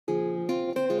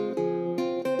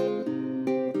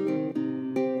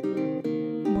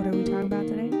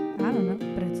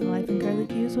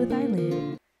with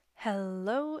Eileen.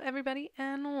 Hello, everybody,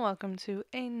 and welcome to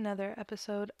another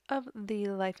episode of the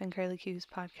Life in Curly Cues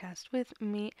podcast with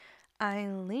me,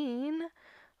 Eileen.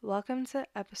 Welcome to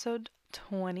episode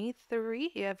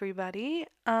 23, everybody.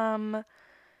 I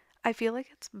feel like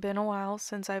it's been a while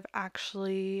since I've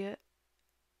actually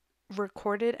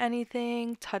recorded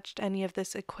anything, touched any of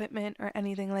this equipment or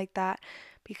anything like that,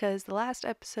 because the last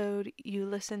episode you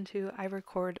listened to, I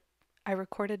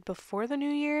recorded before the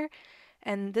new year.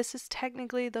 And this is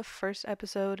technically the first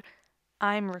episode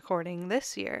I'm recording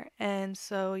this year. And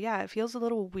so, yeah, it feels a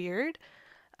little weird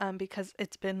because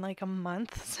it's been like a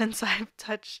month since I've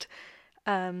touched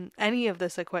any of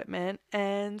this equipment.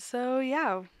 And so,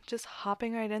 yeah, just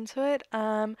hopping right into it.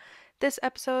 This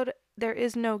episode, there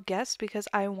is no guest because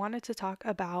I wanted to talk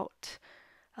about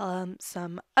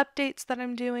some updates that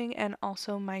I'm doing and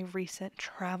also my recent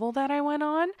travel that I went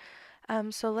on.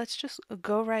 So let's just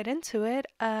go right into it.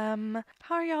 How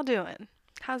are y'all doing?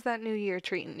 How's that new year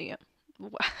treating you?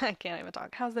 I can't even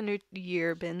talk. How's the new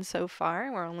year been so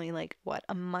far? We're only like, what,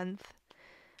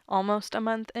 almost a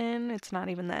month in. It's not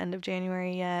even the end of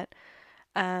January yet.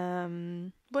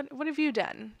 What have you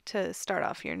done to start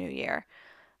off your new year?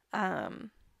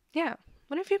 Yeah,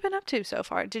 what have you been up to so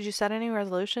far? Did you set any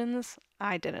resolutions?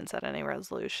 I didn't set any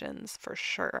resolutions for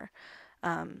sure.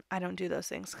 I don't do those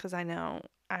things because I know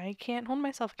I can't hold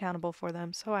myself accountable for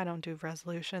them, so I don't do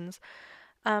resolutions.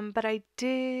 But I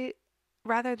did,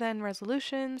 rather than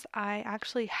resolutions, I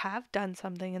actually have done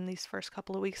something in these first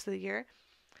couple of weeks of the year.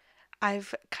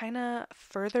 I've kind of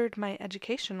furthered my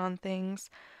education on things.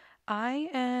 I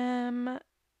am,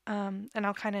 and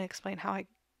I'll kind of explain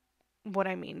what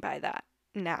I mean by that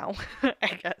now,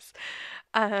 I guess.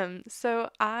 So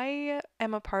I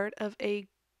am a part of a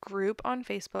group on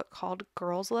Facebook called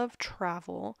Girls Love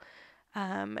Travel.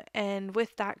 And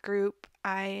with that group,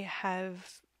 I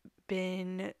have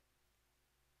been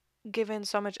given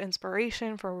so much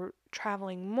inspiration for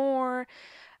traveling more.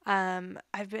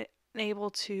 I've been able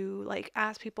to like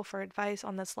ask people for advice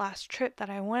on this last trip that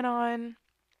I went on,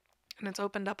 and it's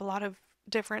opened up a lot of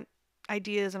different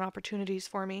ideas and opportunities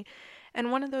for me.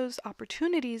 And one of those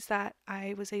opportunities that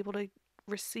I was able to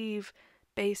receive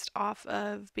based off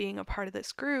of being a part of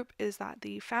this group is that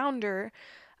the founder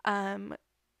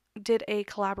did a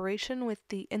collaboration with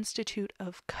the Institute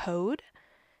of Code,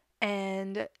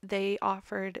 and they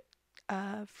offered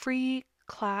a free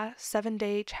class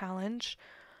 7-day challenge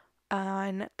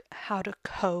on how to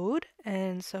code,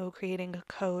 and so creating a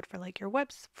code for like your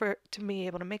webs for to be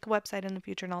able to make a website in the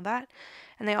future and all that.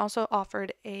 And they also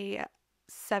offered a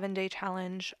 7-day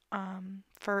challenge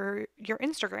for your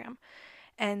Instagram.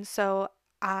 And so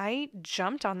I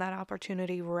jumped on that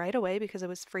opportunity right away because it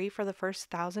was free for the first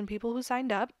 1,000 people who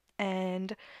signed up.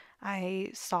 And I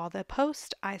saw the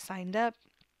post, I signed up,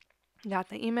 got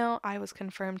the email, I was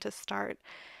confirmed to start.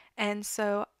 And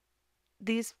so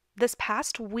this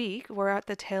past week, we're at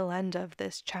the tail end of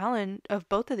this challenge, of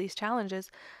both of these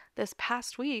challenges. This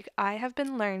past week, I have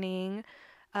been learning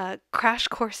crash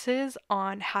courses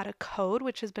on how to code,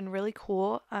 which has been really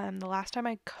cool. The last time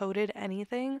I coded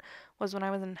anything was when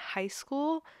I was in high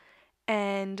school,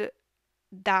 and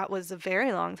that was a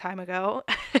very long time ago.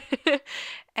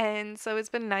 And so it's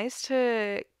been nice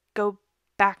to go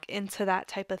back into that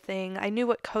type of thing. I knew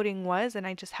what coding was and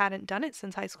I just hadn't done it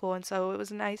since high school. And so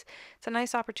it's a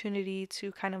nice opportunity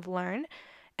to kind of learn.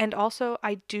 And also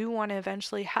I do want to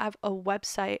eventually have a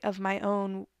website of my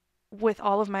own with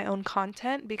all of my own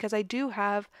content, because I do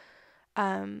have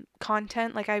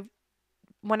content. Like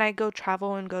when I go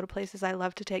travel and go to places, I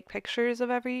love to take pictures of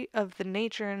the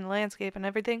nature and landscape and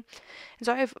everything. And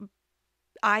so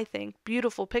I think,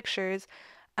 beautiful pictures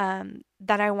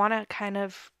that I want to kind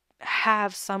of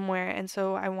have somewhere. And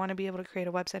so I want to be able to create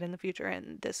a website in the future.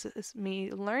 And this is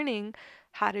me learning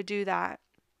how to do that.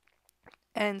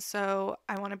 And so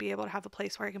I want to be able to have a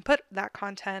place where I can put that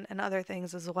content and other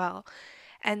things as well.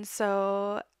 And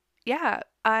so, yeah,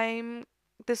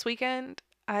 this weekend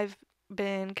I've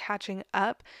been catching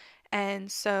up.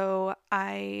 And so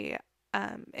I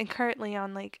am currently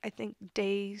on like, I think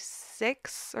day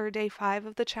 6 or day 5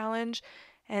 of the challenge,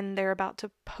 and they're about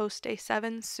to post day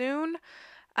 7 soon.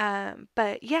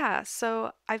 But yeah,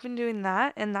 so I've been doing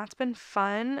that, and that's been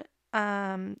fun.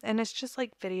 And it's just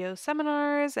like video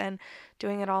seminars and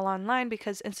doing it all online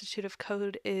because Institute of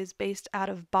Code is based out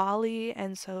of Bali.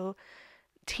 And so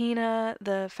Tina,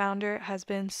 the founder, has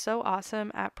been so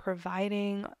awesome at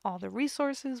providing all the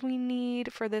resources we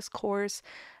need for this course.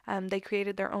 They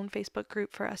created their own Facebook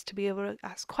group for us to be able to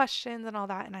ask questions and all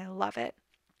that, and I love it.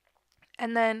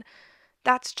 And then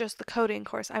that's just the coding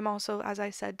course. I'm also, as I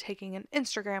said, taking an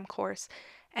Instagram course.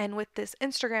 And with this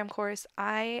Instagram course,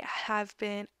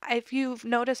 if you've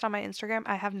noticed on my Instagram,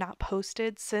 I have not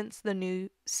posted since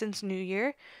New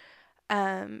Year.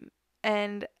 Um,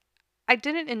 and I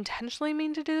didn't intentionally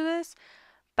mean to do this,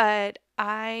 but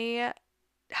I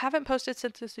haven't posted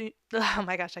since oh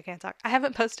my gosh, I can't talk. I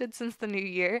haven't posted since the new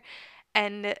year,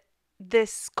 and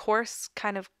this course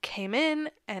kind of came in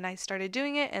and I started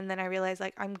doing it, and then I realized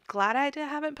like I'm glad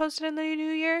haven't posted in the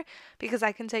new year because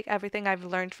I can take everything I've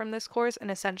learned from this course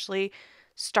and essentially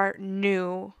start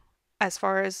new as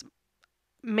far as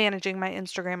managing my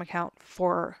Instagram account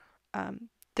for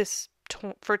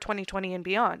for 2020 and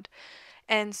beyond.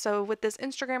 And so with this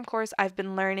Instagram course, I've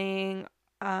been learning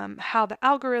how the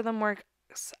algorithm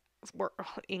works,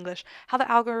 English, how the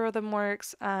algorithm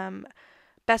works,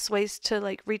 best ways to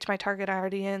like reach my target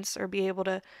audience or be able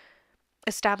to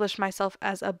establish myself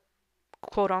as a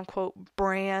quote unquote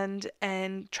brand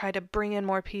and try to bring in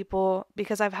more people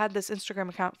because I've had this Instagram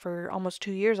account for almost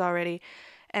 2 years already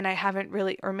and I haven't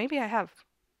really, or maybe I have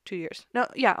 2 years. No,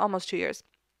 yeah, almost 2 years.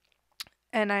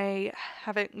 And I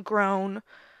haven't grown.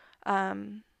 I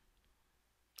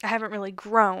haven't really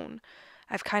grown.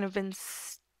 I've kind of been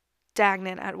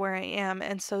stagnant at where I am.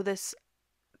 And so this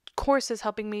course is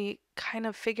helping me kind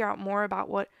of figure out more about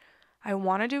what I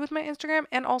want to do with my Instagram.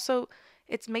 And also,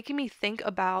 it's making me think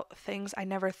about things I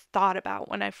never thought about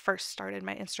when I first started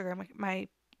my Instagram, my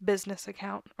business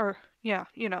account, or yeah,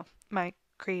 my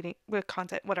creating with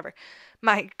content, whatever.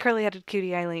 My curly headed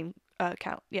cutie Eileen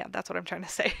account. Yeah, that's what I'm trying to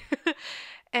say.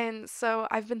 And so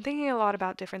I've been thinking a lot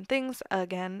about different things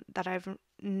again that I've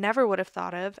never would have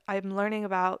thought of. I'm learning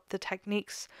about the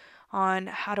techniques on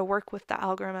how to work with the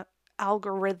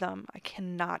algorithm. I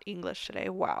cannot English today.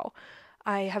 Wow.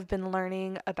 I have been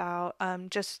learning about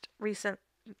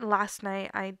last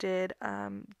night I did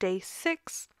day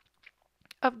 6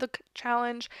 of the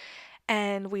challenge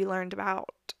and we learned about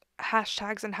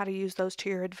hashtags and how to use those to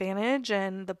your advantage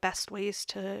and the best ways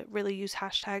to really use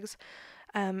hashtags.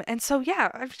 And so, yeah,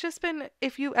 I've just been,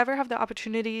 if you ever have the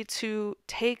opportunity to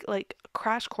take like a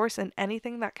crash course in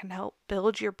anything that can help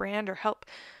build your brand or help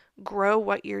grow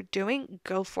what you're doing,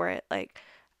 go for it. Like,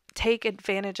 take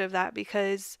advantage of that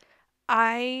because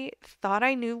I thought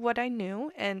I knew what I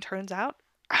knew, and turns out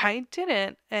I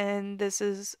didn't. And this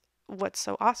is what's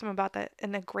so awesome about that,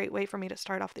 and a great way for me to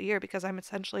start off the year because I'm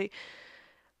essentially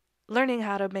learning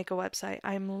how to make a website.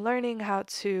 I'm learning how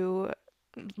to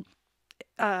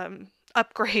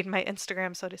upgrade my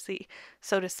Instagram, so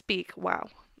to speak. Wow,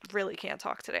 really can't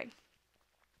talk today.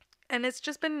 And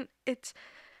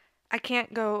I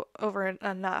can't go over it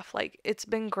enough. Like it's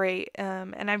been great,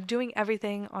 and I'm doing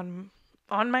everything on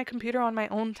my computer on my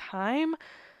own time,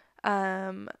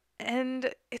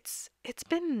 and it's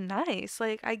been nice.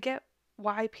 Like I get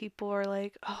why people are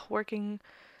like, oh, working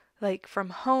like from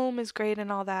home is great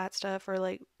and all that stuff, or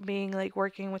like being like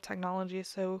working with technology is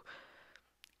so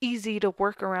easy to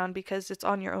work around because it's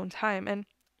on your own time. And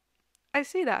I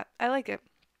see that. I like it.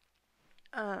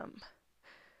 Um,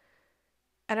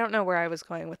 I don't know where I was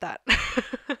going with that.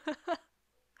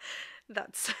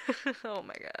 That's, oh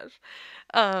my gosh.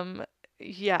 Um,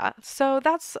 yeah. So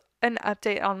that's an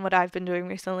update on what I've been doing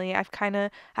recently. I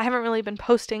haven't really been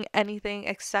posting anything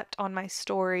except on my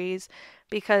stories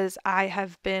because I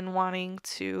have been wanting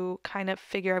to kind of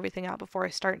figure everything out before I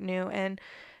start new. And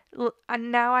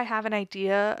now I have an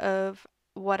idea of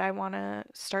what I want to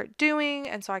start doing,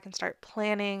 and so I can start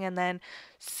planning, and then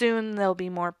soon there'll be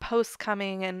more posts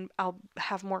coming and I'll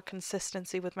have more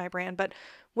consistency with my brand. But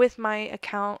with my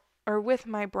account or with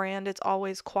my brand, it's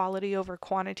always quality over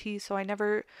quantity. So I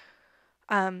never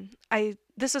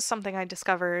this is something I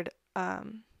discovered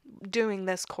doing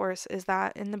this course, is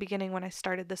that in the beginning when I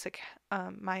started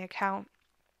my account,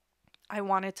 I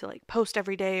wanted to like post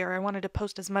every day, or I wanted to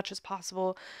post as much as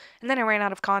possible. And then I ran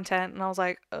out of content and I was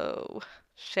like, oh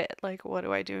shit, like what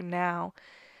do I do now?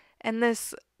 And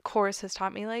this course has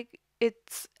taught me like it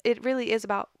really is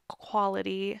about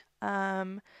quality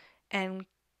and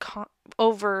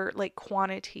over like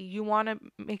quantity. You want to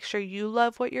make sure you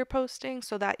love what you're posting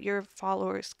so that your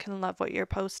followers can love what you're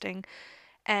posting.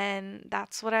 And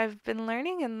that's what I've been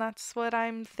learning, and that's what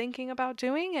I'm thinking about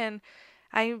doing. And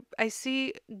I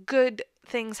see good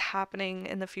things happening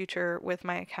in the future with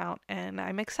my account, and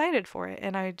I'm excited for it.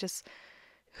 And I just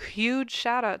huge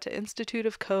shout out to Institute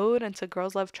of Code and to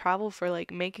Girls Love Travel for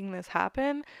like making this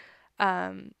happen.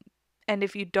 Um, and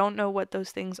if you don't know what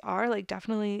those things are, like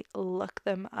definitely look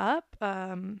them up.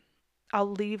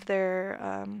 I'll leave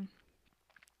their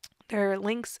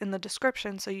links in the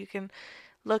description so you can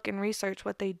look and research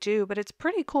what they do. But it's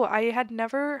pretty cool.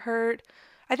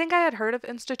 I think I had heard of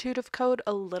Institute of Code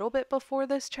a little bit before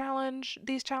these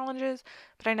challenges,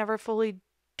 but I never fully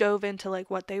dove into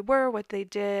like what they were, what they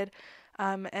did.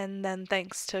 And then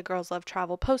thanks to Girls Love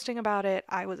Travel posting about it,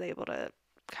 I was able to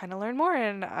kind of learn more,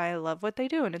 and I love what they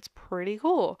do, and it's pretty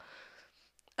cool.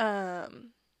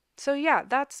 Um, so yeah,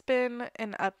 that's been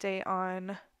an update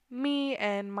on me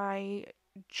and my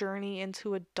journey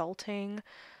into adulting.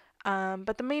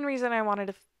 But the main reason I wanted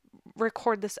to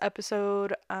record this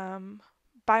episode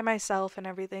by myself and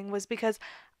everything was because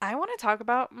I want to talk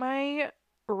about my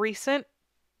recent,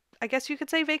 I guess you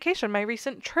could say, vacation, my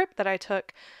recent trip that I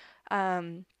took.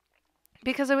 Um,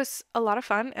 because it was a lot of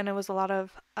fun, and it was a lot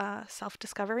of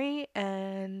self-discovery,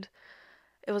 and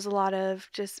it was a lot of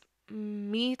just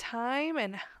me time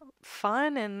and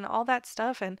fun and all that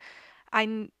stuff. And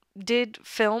did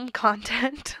film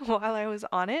content while I was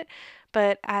on it,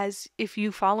 but as if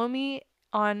you follow me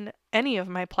on any of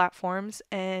my platforms,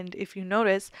 and if you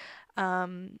notice,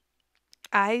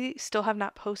 I still have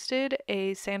not posted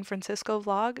a San Francisco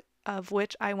vlog, of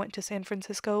which I went to San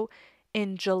Francisco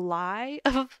in July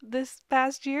of this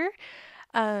past year.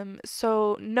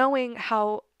 So knowing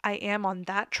how I am on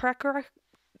that tracker,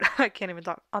 I can't even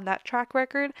talk on that track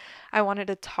record. I wanted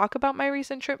to talk about my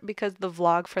recent trip because the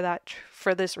vlog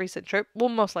for this recent trip will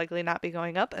most likely not be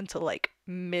going up until like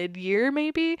mid-year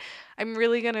maybe. I'm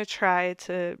really going to try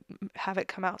to have it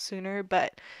come out sooner,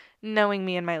 but knowing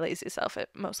me and my lazy self, it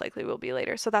most likely will be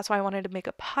later. So that's why I wanted to make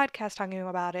a podcast talking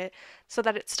about it so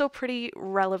that it's still pretty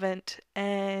relevant,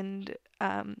 and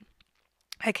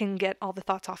I can get all the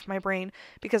thoughts off my brain,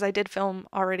 because I did film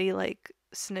already like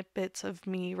snippets of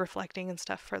me reflecting and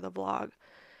stuff for the vlog.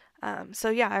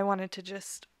 So yeah, I wanted to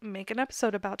just make an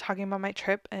episode about talking about my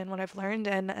trip and what I've learned,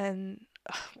 and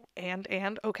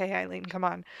okay, Eileen, come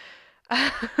on.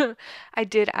 I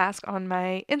did ask on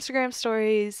my Instagram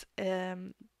stories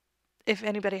if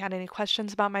anybody had any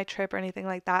questions about my trip or anything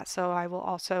like that, so I will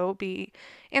also be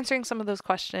answering some of those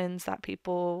questions that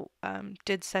people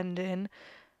did send in,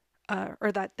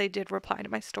 or that they did reply to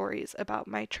my stories about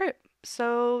my trip.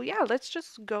 So yeah, let's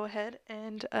just go ahead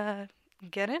and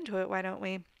get into it, why don't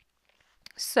we?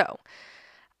 So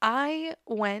I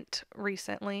went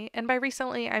recently, and by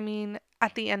recently I mean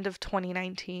at the end of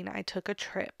 2019, I took a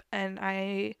trip, and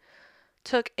I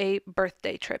took a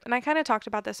birthday trip. And I kind of talked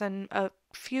about this in a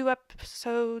few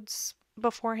episodes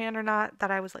beforehand, or not, that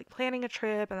I was like planning a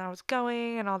trip and I was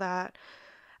going and all that.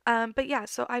 But yeah,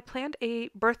 so I planned a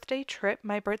birthday trip.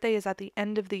 My birthday is at the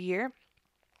end of the year.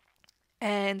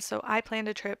 And so I planned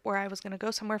a trip where I was going to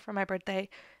go somewhere for my birthday,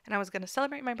 and I was going to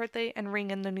celebrate my birthday and ring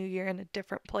in the new year in a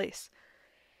different place.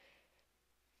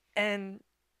 And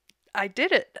I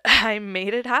did it. I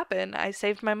made it happen. I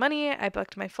saved my money. I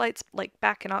booked my flights like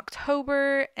back in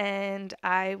October, and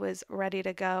I was ready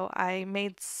to go. I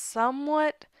made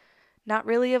somewhat not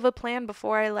really of a plan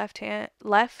before I left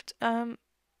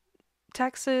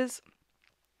Texas,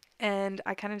 and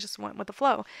I kind of just went with the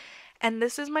flow. And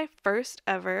this is my first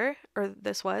ever, or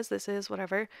this is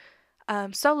whatever,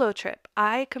 solo trip.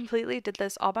 I completely did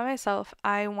this all by myself.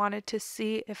 I wanted to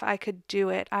see if I could do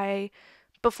it.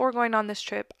 Before going on this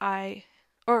trip,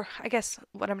 or I guess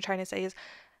what I'm trying to say is,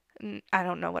 I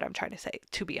don't know what I'm trying to say,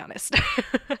 to be honest.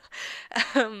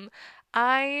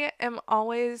 I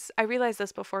realized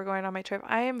this before going on my trip,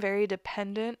 I am very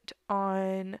dependent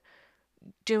on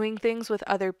doing things with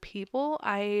other people.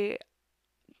 I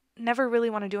never really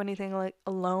want to do anything like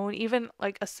alone, even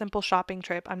like a simple shopping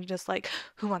trip. I'm just like,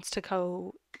 who wants to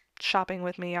go shopping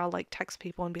with me? I'll like text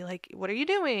people and be like, what are you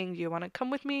doing? Do you want to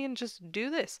come with me and just do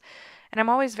this? And I'm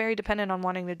always very dependent on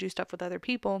wanting to do stuff with other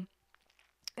people.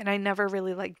 And I never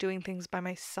really like doing things by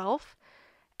myself.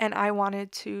 And I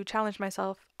wanted to challenge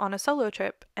myself on a solo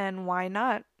trip, and why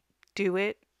not do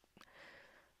it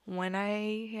when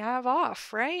I have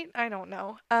off, right? I don't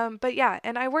know. But yeah,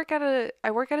 and I work at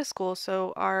a school,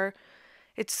 so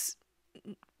it's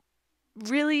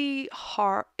really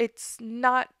hard. It's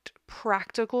not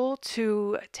practical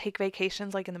to take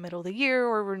vacations like in the middle of the year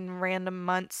or in random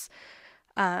months,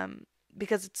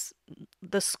 because it's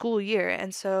the school year.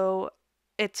 And so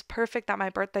it's perfect that my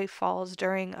birthday falls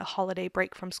during a holiday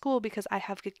break from school, because I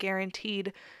have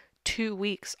guaranteed 2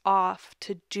 weeks off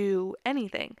to do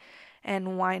anything.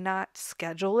 And why not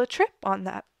schedule a trip on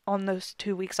those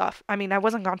 2 weeks off? I mean, I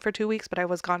wasn't gone for 2 weeks, but I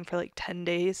was gone for like 10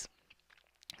 days.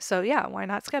 So yeah, why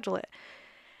not schedule it?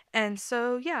 And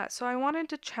so yeah, so I wanted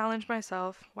to challenge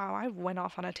myself. Wow, I went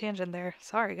off on a tangent there.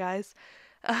 Sorry, guys.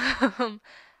 I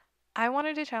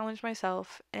wanted to challenge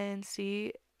myself and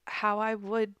see how I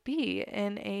would be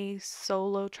in a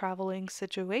solo traveling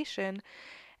situation.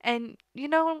 And,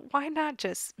 why not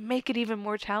just make it even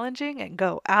more challenging and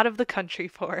go out of the country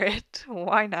for it?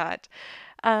 Why not?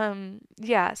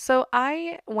 Yeah, so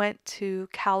I went to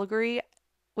Calgary,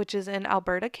 which is in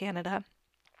Alberta, Canada,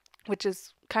 which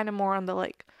is kind of more on the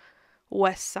like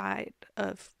west side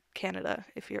of Canada.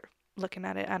 If you're looking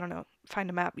at it, I don't know, find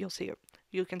a map, you'll see it.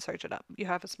 You can search it up. You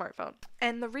have a smartphone.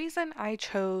 And the reason I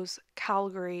chose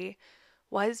Calgary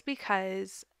was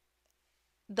because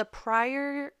the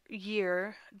prior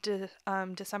year,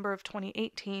 December of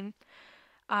 2018,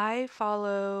 I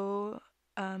follow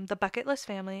the Bucket List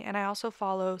family, and I also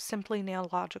follow Simply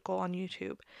Nailogical on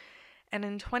YouTube. And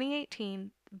in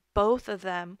 2018, both of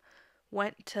them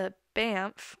went to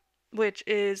Banff, which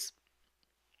is,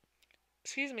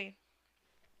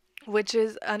 which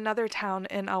is another town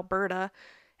in Alberta,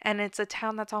 and it's a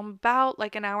town that's on about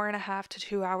like an hour and a half to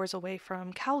 2 hours away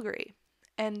from Calgary.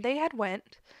 And they had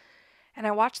went, and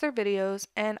I watched their videos,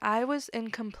 and I was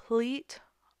in complete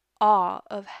awe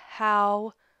of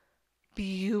how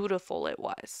beautiful it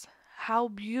was. How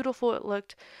beautiful it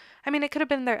looked. I mean, it could have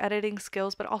been their editing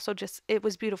skills, but also just it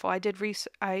was beautiful.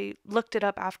 I looked it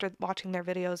up after watching their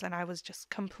videos, and I was just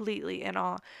completely in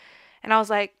awe. And I was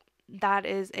like, that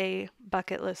is a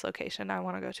bucket list location I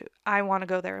want to go to. I want to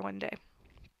go there one day.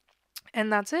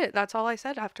 And that's it. That's all I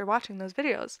said after watching those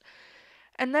videos.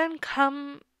 And then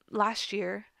come last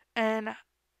year and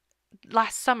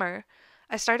last summer,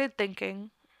 I started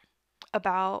thinking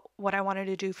about what I wanted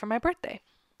to do for my birthday.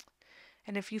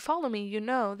 And if you follow me, you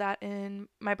know that in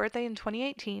my birthday in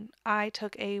 2018, I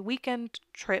took a weekend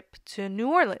trip to New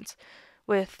Orleans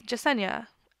with Jasenia,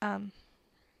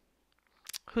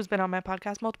 who's been on my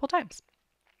podcast multiple times.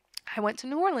 I went to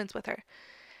New Orleans with her,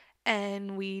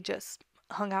 and we just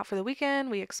hung out for the weekend.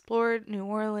 We explored New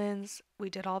Orleans. We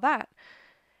did all that.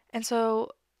 And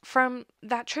so from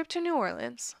that trip to New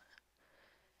Orleans,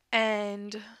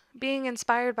 and being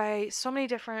inspired by so many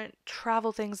different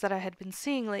travel things that I had been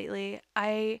seeing lately,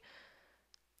 I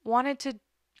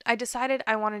decided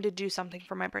I wanted to do something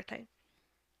for my birthday.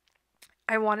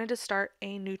 I wanted to start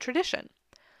a new tradition.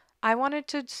 I wanted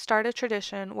to start a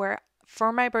tradition where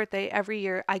for my birthday every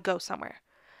year I go somewhere.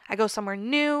 I go somewhere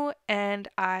new and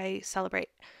I celebrate.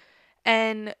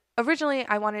 And originally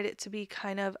I wanted it to be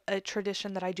kind of a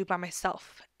tradition that I do by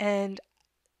myself. And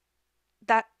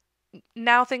that,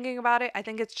 now thinking about it, I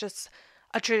think it's just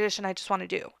a tradition I just want to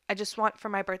do. I just want for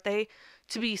my birthday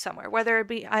to be somewhere, whether it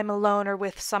be I'm alone or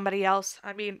with somebody else.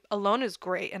 I mean, alone is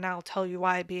great, and I'll tell you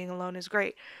why being alone is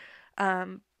great,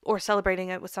 or celebrating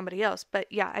it with somebody else.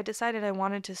 But yeah, I decided I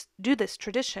wanted to do this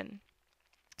tradition.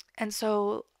 And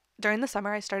so during the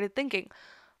summer, I started thinking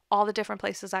all the different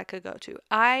places I could go to.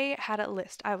 I had a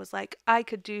list. I was like, I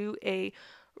could do a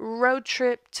road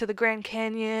trip to the Grand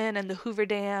Canyon and the Hoover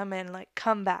Dam and like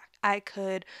come back. I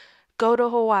could go to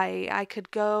Hawaii. I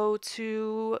could go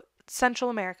to Central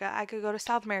America. I could go to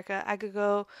South America. I could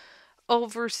go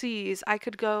overseas. I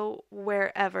could go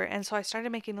wherever. And so I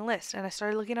started making a list, and I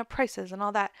started looking up prices and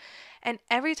all that. And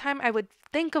every time I would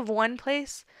think of one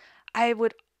place,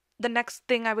 the next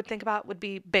thing I would think about would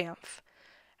be Banff.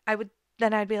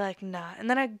 Then I'd be like, nah. And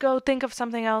then I'd go think of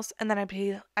something else, and then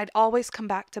I'd always come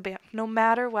back to Banff. No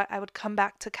matter what, I would come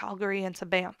back to Calgary and to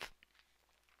Banff.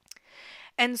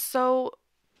 And so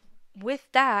with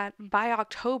that, by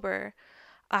October,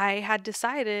 I had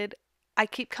decided I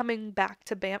keep coming back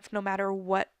to Banff no matter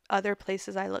what other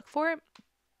places I look for.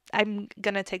 I'm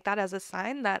going to take that as a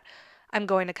sign that I'm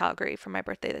going to Calgary for my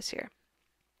birthday this year.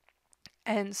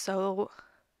 And so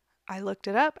I looked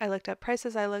it up. I looked up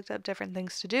prices. I looked up different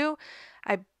things to do.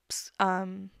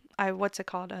 What's it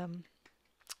called?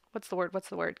 What's the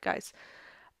word, guys?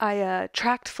 I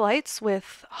tracked flights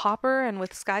with Hopper and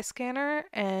with Skyscanner,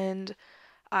 and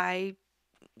I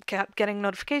kept getting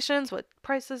notifications what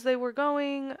prices they were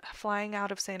going, flying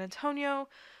out of San Antonio,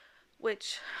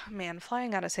 which, man,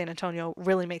 flying out of San Antonio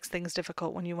really makes things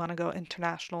difficult when you want to go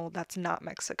international. That's not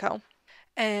Mexico.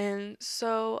 And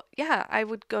so, yeah, I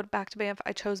would go back to Banff.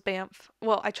 I chose Banff.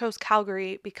 Well, I chose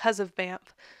Calgary because of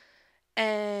Banff.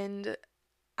 And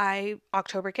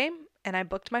October came and I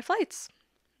booked my flights.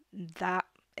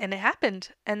 And it happened.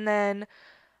 And then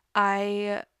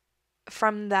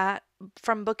from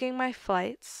booking my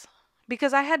flights,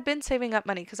 because I had been saving up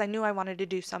money because I knew I wanted to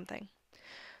do something.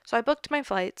 So I booked my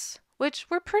flights, which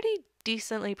were pretty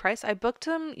decently priced. I booked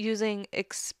them using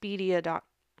Expedia.com.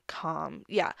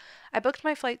 Yeah, I booked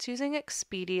my flights using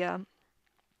Expedia,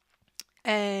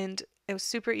 and it was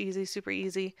super easy, super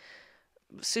easy.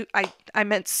 I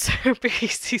meant super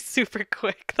easy, super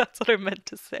quick. That's what I meant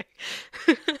to say.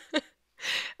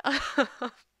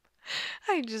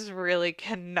 I just really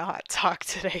cannot talk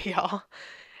today, y'all.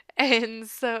 And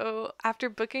so after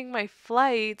booking my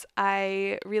flights,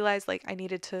 I realized like I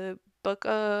needed to book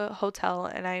a hotel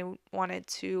and I wanted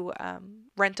to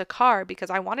rent a car because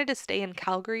I wanted to stay in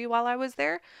Calgary while I was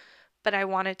there, but I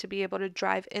wanted to be able to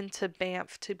drive into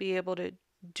Banff to be able to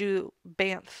do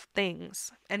Banff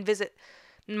things and visit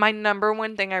my number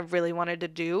one thing I really wanted to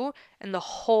do. And the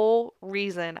whole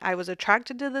reason I was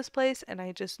attracted to this place and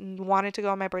I just wanted to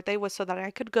go on my birthday was so that I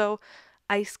could go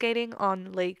ice skating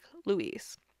on Lake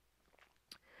Louise.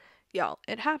 Y'all,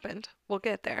 it happened. We'll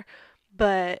get there.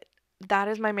 But that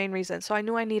is my main reason. So I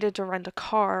knew I needed to rent a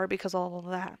car because of all of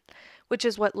that, which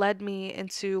is what led me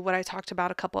into what I talked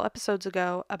about a couple episodes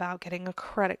ago about getting a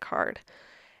credit card.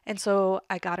 And so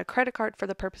I got a credit card for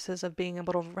the purposes of being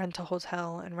able to rent a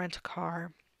hotel and rent a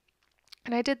car.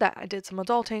 And I did that. I did some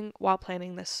adulting while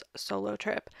planning this solo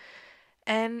trip.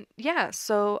 And yeah,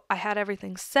 so I had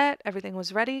everything set, everything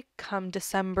was ready. Come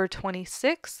December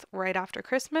 26th, right after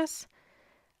Christmas,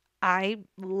 I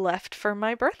left for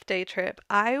my birthday trip.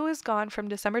 I was gone from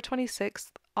December 26th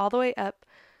all the way up,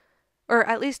 or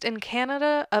at least in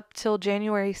Canada, up till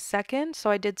January 2nd.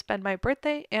 So I did spend my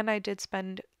birthday and I did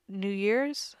spend New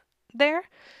Year's there.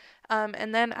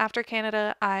 And then after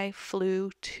Canada, I flew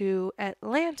to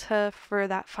Atlanta for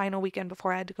that final weekend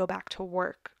before I had to go back to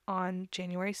work on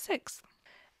January 6th.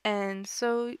 And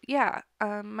so, yeah,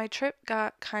 my trip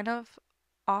got kind of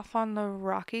off on the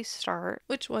rocky start,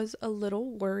 which was a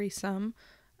little worrisome.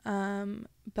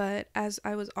 But as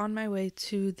I was on my way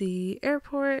to the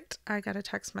airport, I got a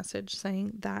text message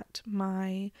saying that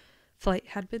my flight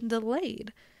had been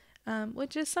delayed,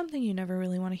 which is something you never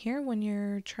really want to hear when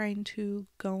you're trying to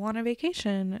go on a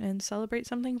vacation and celebrate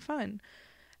something fun.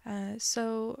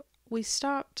 So we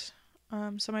stopped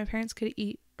so my parents could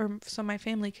eat, or so my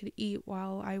family could eat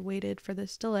while I waited for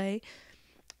this delay.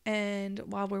 And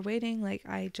while we're waiting, like,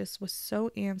 I just was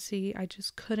so antsy. I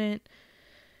just couldn't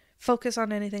focus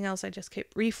on anything else. I just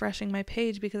kept refreshing my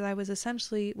page because I was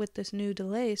essentially, with this new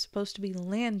delay, supposed to be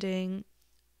landing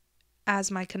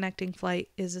as my connecting flight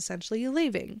is essentially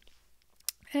leaving.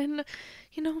 And,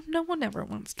 you know, no one ever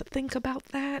wants to think about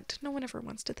that. No one ever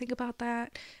wants to think about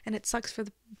that. And it sucks for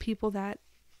the people that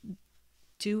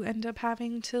do end up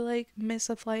having to, like, miss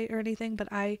a flight or anything. But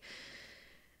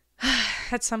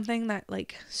that's something that,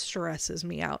 like, stresses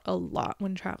me out a lot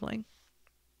when traveling.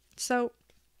 So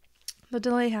the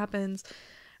delay happens.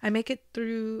 I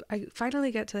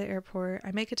finally get to the airport.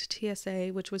 I make it to TSA,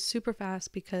 which was super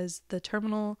fast because the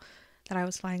terminal that I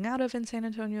was flying out of in San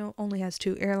Antonio only has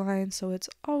 2 airlines, so it's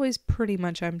always pretty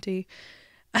much empty.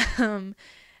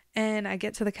 And I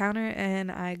get to the counter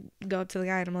and I go up to the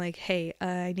guy and I'm like, hey,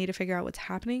 I need to figure out what's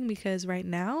happening because right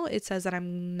now it says that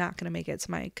I'm not going to make it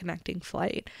to my connecting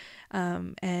flight.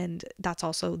 And that's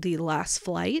also the last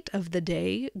flight of the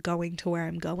day going to where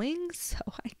I'm going. So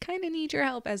I kind of need your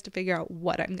help as to figure out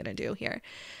what I'm going to do here.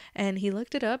 And he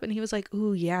looked it up and he was like,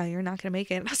 ooh, yeah, you're not going to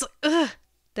make it. And I was like, ugh,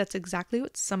 that's exactly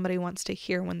what somebody wants to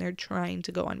hear when they're trying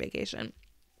to go on vacation.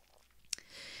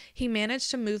 He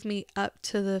managed to move me up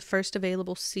to the first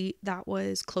available seat that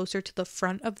was closer to the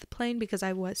front of the plane because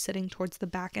I was sitting towards the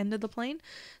back end of the plane.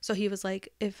 So he was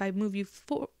like, if I move you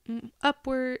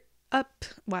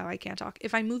I can't talk.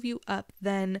 If I move you up,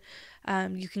 then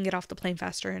you can get off the plane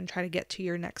faster and try to get to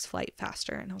your next flight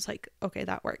faster. And I was like, okay,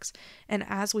 that works. And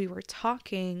as we were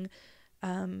talking,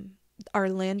 our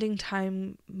landing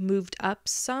time moved up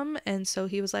some, and so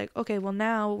he was like, okay, well,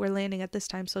 now we're landing at this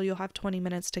time, so you'll have 20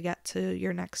 minutes to get to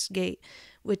your next gate,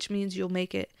 which means you'll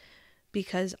make it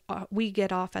because we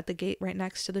get off at the gate right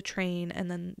next to the train, and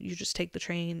then you just take the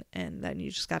train and then you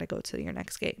just got to go to your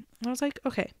next gate. And I was like,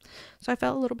 okay. So I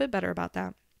felt a little bit better about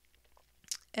that.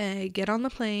 I get on the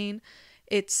plane.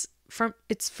 It's from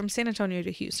San Antonio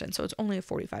to Houston, so it's only a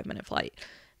 45-minute flight.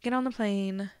 Get on the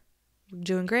plane.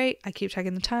 Doing great. I keep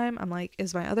checking the time. I'm like,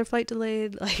 is my other flight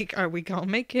delayed? Like, are we gonna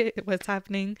make it? What's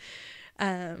happening?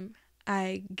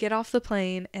 I get off the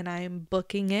plane and I'm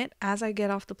booking it. As I get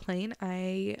off the plane,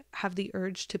 I have the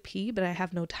urge to pee, but I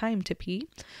have no time to pee.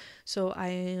 So I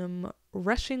am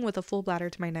rushing with a full bladder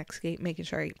to my next gate, making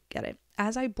sure I get it.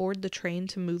 As I board the train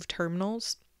to move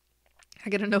terminals, I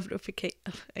get a notification.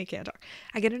 I can't talk.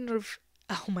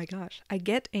 Oh my gosh. I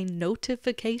get a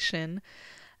notification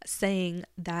saying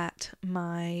that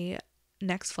my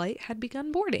next flight had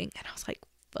begun boarding. And I was like,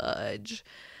 fudge.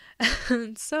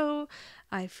 And so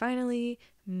I finally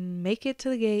make it to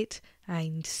the gate.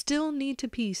 I still need to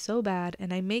pee so bad.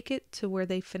 And I make it to where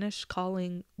they finish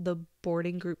calling the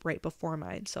boarding group right before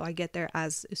mine. So I get there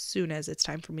as soon as it's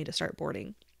time for me to start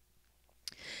boarding.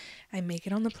 I make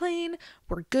it on the plane.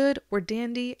 We're good. We're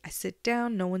dandy. I sit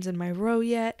down. No one's in my row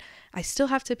yet. I still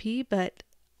have to pee, but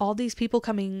all these people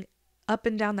coming up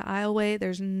and down the aisleway.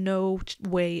 There's no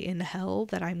way in hell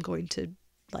that I'm going to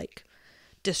like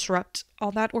disrupt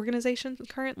all that organization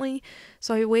currently.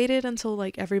 So I waited until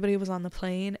like everybody was on the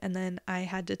plane, and then I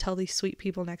had to tell these sweet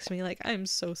people next to me, like, I'm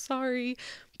so sorry,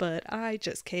 but I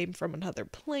just came from another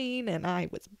plane and I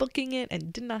was booking it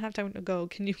and did not have time to go.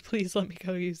 Can you please let me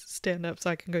go stand up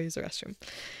so I can go use the restroom?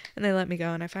 And they let me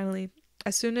go, and I finally,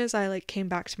 as soon as I like came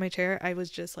back to my chair, I was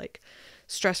just like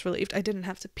stress relieved. I didn't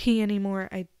have to pee anymore.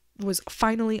 I was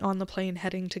finally on the plane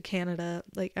heading to Canada.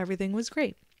 Like, everything was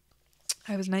great.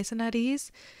 I was nice and at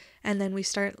ease. And then we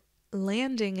start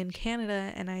landing in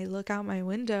Canada, and I look out my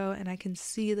window and I can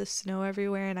see the snow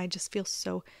everywhere, and I just feel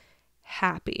so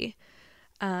happy.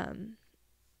 Yeah,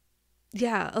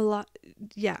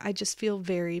 I just feel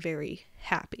very, very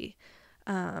happy.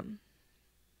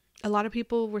 A lot of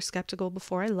people were skeptical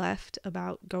before I left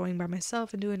about going by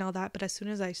myself and doing all that, but as soon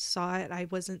as I saw it, I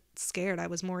wasn't scared. I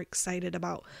was more excited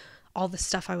about all the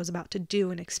stuff I was about to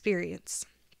do and experience.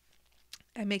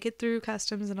 I make it through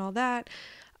customs and all that.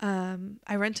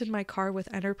 I rented my car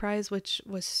with Enterprise, which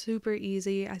was super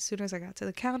easy. As soon as I got to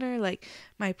the counter, like,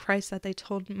 my price that they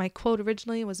told my quote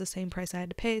originally was the same price I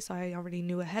had to pay, so I already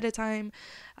knew ahead of time.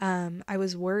 I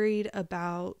was worried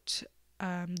about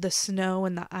the snow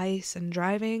and the ice and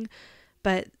driving,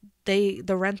 but the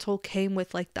rental came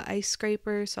with like the ice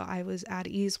scraper, so I was at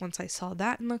ease once I saw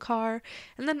that in the car.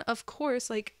 And then of course,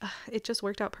 like, it just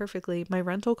worked out perfectly. My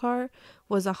rental car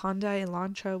was a Hyundai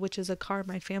Elantra, which is a car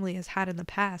my family has had in the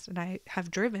past and I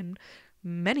have driven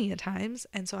many a times,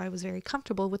 and so I was very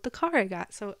comfortable with the car I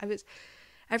got. So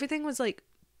everything was like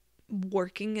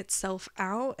working itself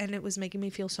out, and it was making me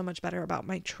feel so much better about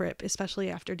my trip, especially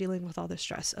after dealing with all the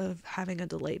stress of having a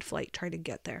delayed flight trying to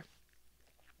get there.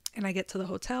 And I get to the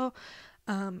hotel.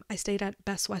 I stayed at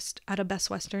a Best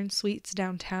Western Suites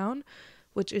downtown,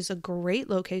 which is a great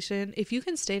location. If you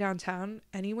can stay downtown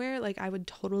anywhere, like, I would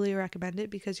totally recommend it,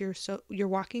 because you're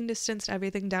walking distance to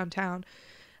everything downtown.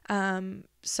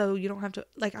 So you don't have to,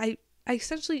 like, I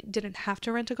essentially didn't have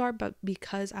to rent a car, but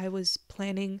because I was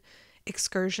planning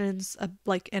excursions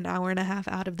like an hour and a half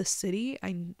out of the city,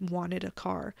 I wanted a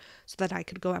car so that I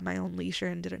could go at my own leisure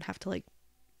and didn't have to like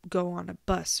go on a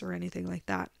bus or anything like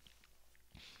that.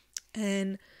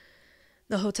 And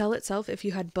the hotel itself, if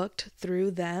you had booked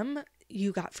through them,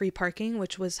 you got free parking,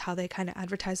 which was how they kind of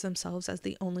advertised themselves as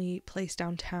the only place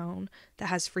downtown that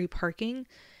has free parking.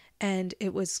 And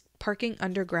it was parking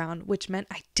underground, which meant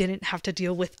I didn't have to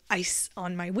deal with ice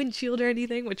on my windshield or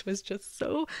anything, which was just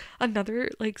so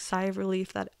another like sigh of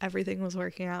relief that everything was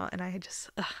working out. And I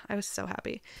was so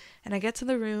happy. And I get to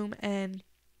the room, and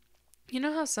you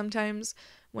know how sometimes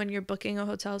when you're booking a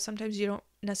hotel, sometimes you don't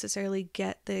necessarily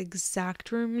get the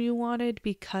exact room you wanted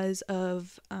because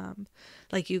of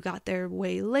like, you got there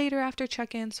way later after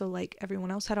check-in, so like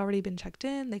everyone else had already been checked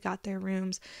in, they got their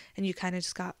rooms, and you kind of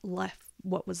just got left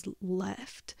what was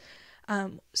left.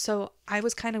 So I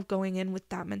was kind of going in with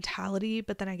that mentality,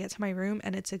 but then I get to my room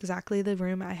and it's exactly the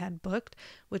room I had booked,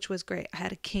 which was great. I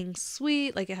had a king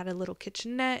suite, like, it had a little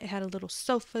kitchenette, it had a little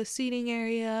sofa seating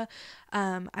area.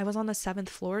 I was on the 7th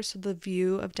floor, so the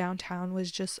view of downtown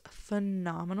was just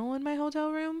phenomenal in my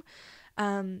hotel room.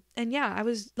 And yeah, I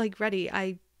was like ready.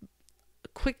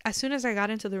 As soon as I got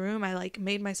into the room, I like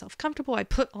made myself comfortable. I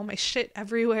put all my shit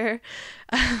everywhere.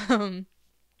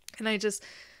 And I just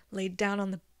laid down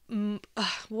on the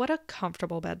what a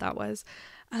comfortable bed that was.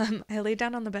 I laid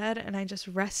down on the bed and I just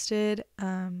rested.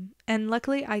 And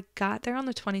luckily I got there on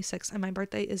the 26th, and my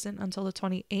birthday isn't until the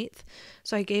 28th.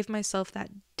 So I gave myself that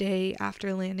day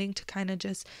after landing to kind of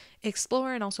just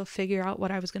explore and also figure out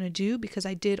what I was going to do, because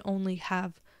I did only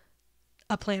have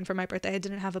a plan for my birthday. I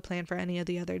didn't have a plan for any of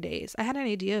the other days. I had an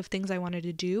idea of things I wanted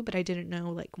to do, but I didn't know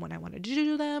like when I wanted to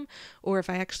do them or if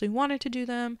I actually wanted to do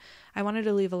them. I wanted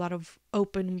to leave a lot of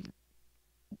open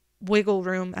wiggle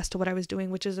room as to what I was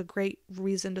doing, which is a great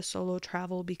reason to solo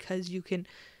travel, because you can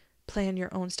plan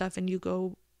your own stuff and you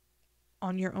go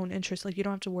on your own interest. Like, you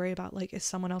don't have to worry about like, is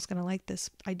someone else going to like this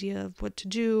idea of what to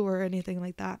do or anything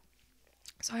like that.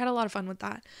 So I had a lot of fun with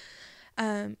that.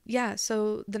 Yeah,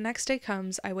 so the next day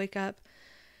comes, I wake up,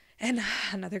 and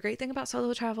another great thing about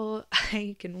solo travel,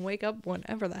 I can wake up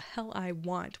whenever the hell I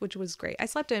want, which was great. I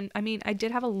slept in, I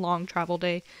did have a long travel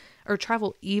day or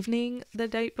travel evening the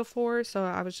night before, so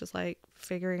I was just like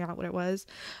figuring out what it was.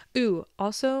 Ooh,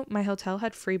 also my hotel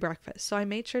had free breakfast, so I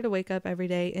made sure to wake up every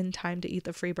day in time to eat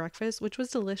the free breakfast, which was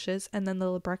delicious. And then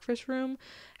the breakfast room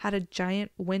had a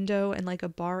giant window and like a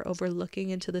bar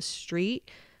overlooking into the street.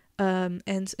 And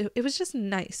it was just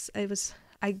nice.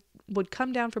 would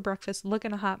come down for breakfast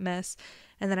looking a hot mess,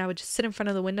 and then I would just sit in front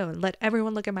of the window and let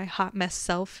everyone look at my hot mess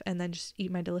self, and then just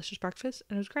eat my delicious breakfast,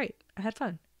 and it was great. I had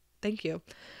fun. Thank you.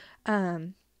 Yeah,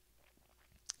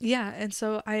 and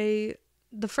so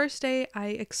the first day I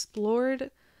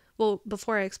explored, well,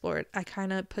 before I explored, I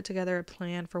kind of put together a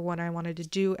plan for what I wanted to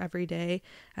do every day.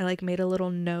 I like made a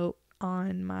little note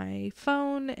on my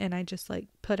phone, and I just like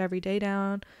put every day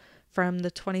down from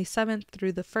the 27th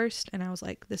through the 1st, and I was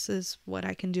like, this is what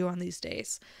I can do on these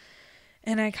days.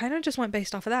 And I kind of just went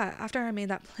based off of that. After I made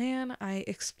that plan, I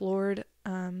explored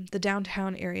the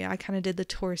downtown area. I kind of did the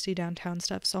touristy downtown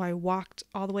stuff. So I walked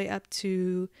all the way up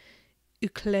to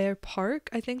Euclair Park.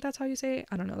 I think that's how you say it.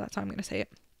 I don't know. That's how I'm going to say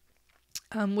it.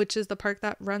 Which is the park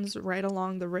that runs right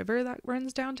along the river that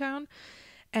runs downtown.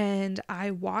 And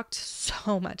I walked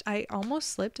so much. I almost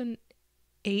slipped and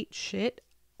ate shit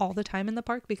all the time in the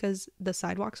park because the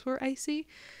sidewalks were icy.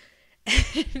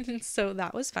 And so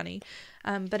that was funny.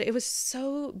 But it was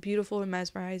so beautiful and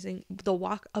mesmerizing, the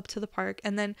walk up to the park.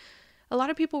 And then a lot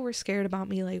of people were scared about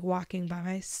me like walking by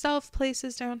myself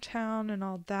places downtown and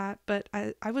all that. But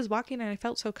I was walking and I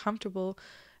felt so comfortable.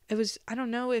 I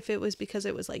don't know if it was because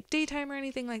it was like daytime or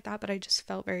anything like that, but I just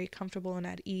felt very comfortable and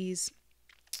at ease.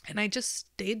 And I just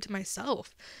stayed to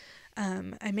myself.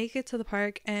 I make it to the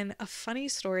park, and a funny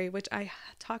story, which I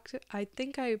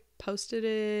think I posted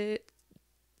it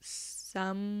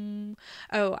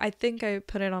I think I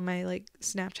put it on my like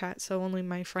Snapchat, so only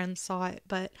my friends saw it,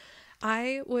 but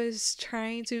I was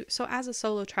trying to, so as a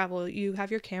solo travel, you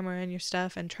have your camera and your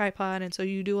stuff and tripod, and so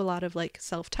you do a lot of like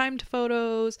self-timed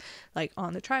photos, like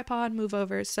on the tripod, move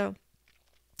over. So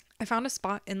I found a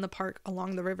spot in the park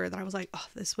along the river that I was like, oh,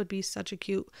 this would be such a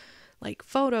cute like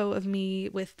photo of me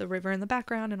with the river in the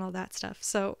background and all that stuff.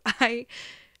 So I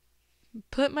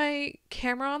put my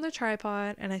camera on the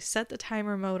tripod and I set the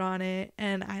timer mode on it,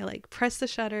 and I like press the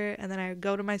shutter, and then I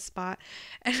go to my spot,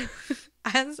 and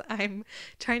as I'm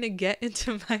trying to get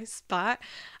into my spot,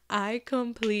 I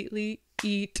completely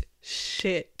eat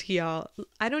shit, y'all.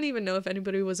 I don't even know if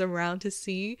anybody was around to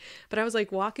see, but I was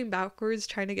like walking backwards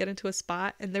trying to get into a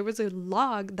spot, and there was a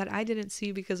log that I didn't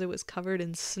see because it was covered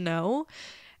in snow.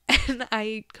 And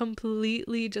I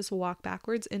completely just walk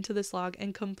backwards into this log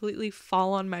and completely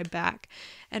fall on my back.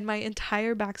 And my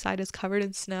entire backside is covered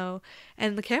in snow.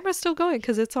 And the camera's still going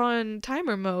because it's on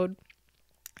timer mode.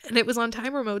 And it was on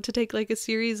timer mode to take like a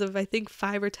series of, I think,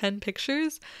 5 or 10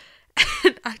 pictures.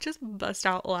 And I just bust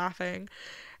out laughing.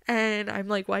 And I'm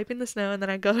like wiping the snow, and then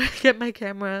I go to get my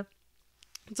camera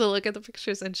to look at the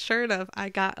pictures. And sure enough, I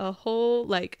got a whole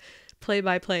like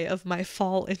play-by-play of my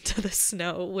fall into the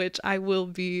snow, which I will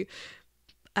be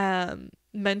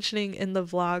mentioning in the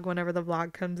vlog whenever the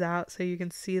vlog comes out, so you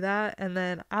can see that. And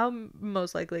then I'm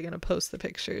most likely gonna post the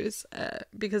pictures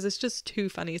because it's just too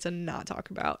funny to not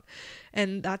talk about,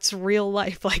 and that's real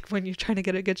life, like when you're trying to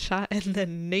get a good shot and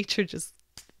then nature just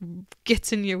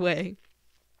gets in your way.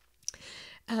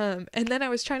 And then I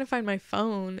was trying to find my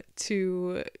phone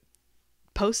to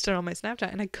post it on my Snapchat,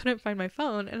 and I couldn't find my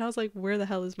phone, and I was like, where the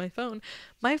hell is my phone?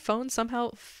 My phone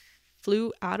somehow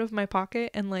flew out of my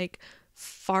pocket and like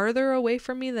farther away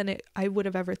from me than I would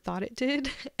have ever thought it did,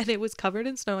 and it was covered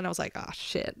in snow, and I was like, oh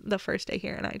shit, the first day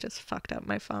here, and I just fucked up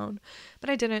my phone. But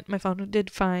I didn't. My phone did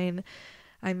fine.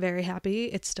 I'm very happy.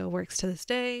 It still works to this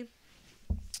day.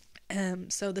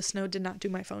 So the snow did not do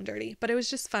my phone dirty, but it was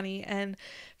just funny. And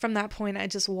from that point, I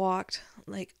just walked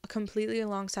like completely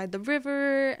alongside the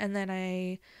river, and then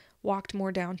I walked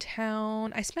more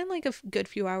downtown. I spent like a good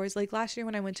few hours. Like last year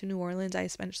when I went to New Orleans, I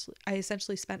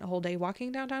essentially spent a whole day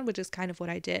walking downtown, which is kind of what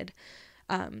I did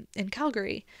in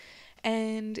Calgary.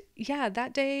 And yeah,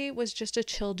 that day was just a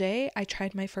chill day. I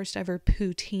tried my first ever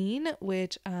poutine,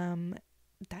 which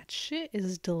that shit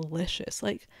is delicious.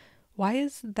 Like, why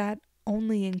is that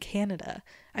only in Canada?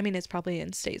 I mean, it's probably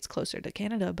in states closer to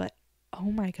Canada, but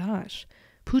oh my gosh,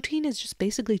 poutine is just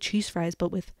basically cheese fries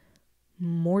but with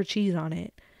more cheese on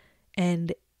it,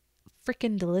 and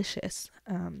freaking delicious.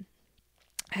 I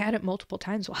had it multiple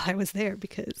times while I was there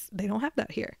because they don't have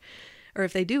that here, or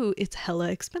if they do, it's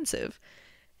hella expensive.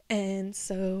 And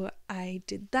so I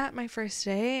did that my first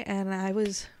day, and I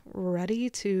was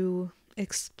ready to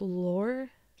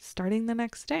explore starting the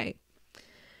next day.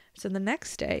 So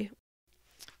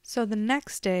the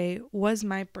next day was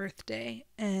my birthday,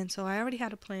 and so I already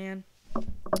had a plan.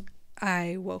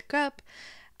 I woke up,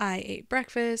 I ate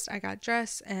breakfast, I got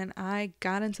dressed, and I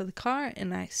got into the car,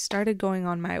 and I started going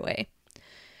on my way.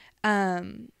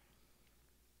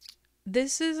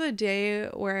 This is a day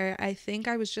where I think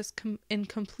I was just in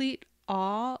complete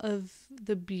awe of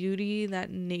the beauty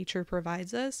that nature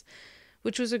provides us.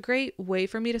 which was a great way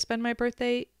for me to spend my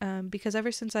birthday, because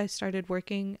ever since I started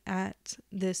working at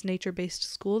this nature-based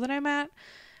school that I'm at,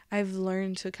 I've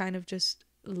learned to kind of just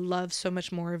love so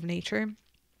much more of nature.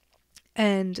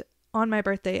 And on my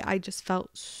birthday, I just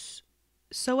felt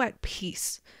so at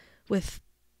peace with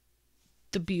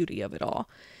the beauty of it all.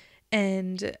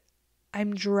 And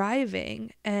I'm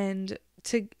driving, and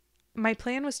my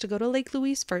plan was to go to Lake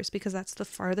Louise first because that's the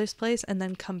farthest place, and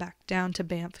then come back down to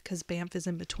Banff because Banff is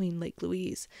in between Lake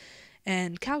Louise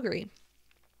and Calgary.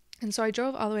 And so I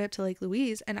drove all the way up to Lake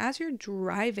Louise, and as you're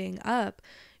driving up,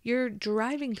 you're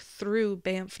driving through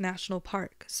Banff National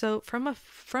Park. So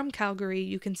from Calgary,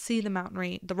 you can see the mountain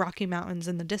range, the Rocky Mountains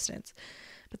in the distance.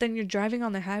 But then you're driving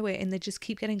on the highway, and they just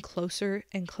keep getting closer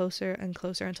and closer and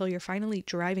closer until you're finally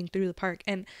driving through the park.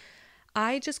 And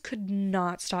I just could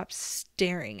not stop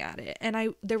staring at it.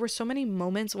 And there were so many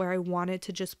moments where I wanted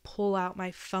to just pull out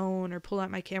my phone or pull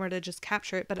out my camera to just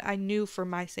capture it, but I knew for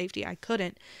my safety I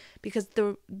couldn't, because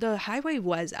the highway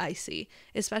was icy,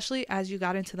 especially as you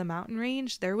got into the mountain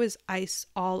range. There was ice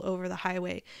all over the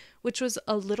highway, which was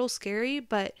a little scary,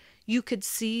 but you could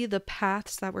see the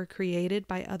paths that were created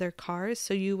by other cars,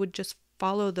 so you would just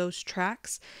follow those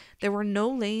tracks. There were no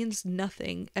lanes,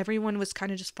 nothing. Everyone was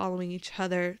kind of just following each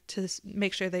other to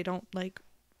make sure they don't like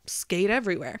skate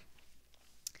everywhere.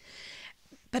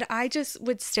 But I just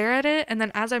would stare at it, and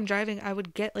then as I'm driving, I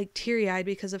would get like teary-eyed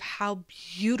because of how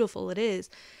beautiful it is.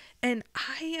 And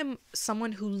I am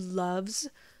someone who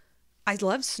I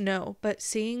love snow, but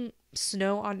seeing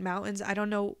snow on mountains, I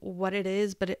don't know what it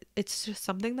is, but it's just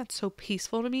something that's so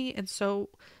peaceful to me and so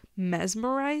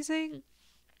mesmerizing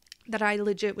that I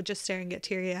legit would just stare and get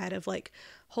teary-eyed of like,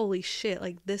 holy shit,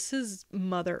 like this is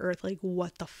Mother Earth, like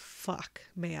what the fuck,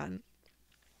 man.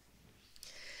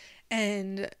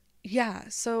 And yeah,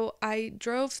 so I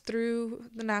drove through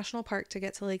the national park to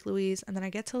get to Lake Louise, and then I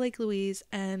get to Lake Louise,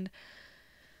 and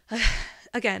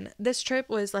again, this trip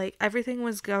was like, everything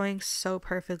was going so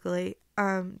perfectly.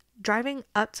 Driving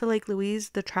up to Lake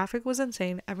Louise, the traffic was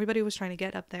insane. Everybody was trying to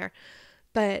get up there,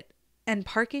 and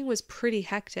parking was pretty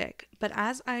hectic. But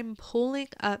as I'm pulling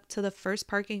up to the first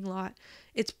parking lot,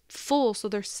 it's full, so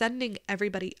they're sending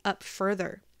everybody up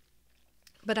further.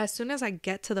 But as soon as I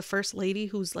get to the first lady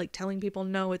who's like telling people,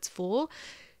 no, it's full,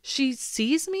 she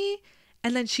sees me,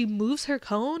 and then she moves her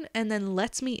cone and then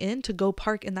lets me in to go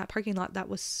park in that parking lot that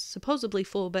was supposedly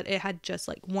full, but it had just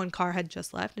like one car had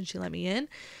just left, and she let me in.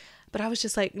 But I was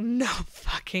just like, no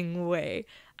fucking way.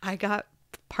 I got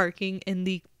parking in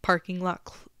the parking lot,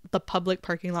 the public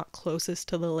parking lot closest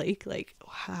to the lake. Like,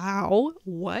 how?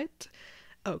 What?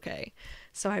 Okay.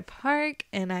 So I park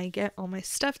and I get all my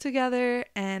stuff together,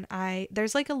 and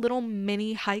there's like a little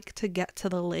mini hike to get to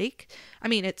the lake. I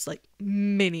mean, it's like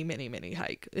mini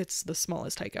hike. It's the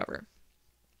smallest hike ever.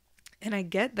 And I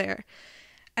get there,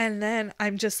 and then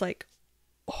I'm just like,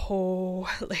 oh,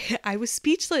 like, I was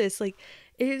speechless. Like,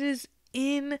 it is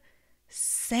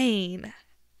insane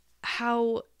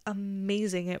how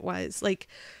amazing it was. Like,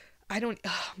 oh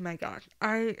my God.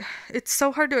 It's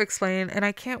so hard to explain, and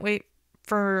I can't wait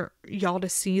for y'all to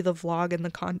see the vlog and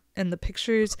the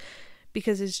pictures,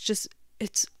 because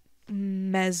it's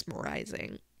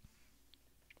mesmerizing.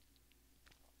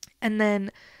 And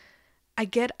then I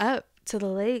get up to the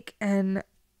lake, and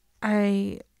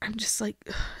I'm just like,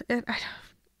 and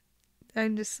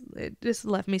it just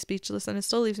left me speechless, and it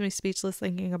still leaves me speechless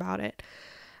thinking about it.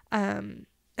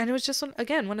 And it was just,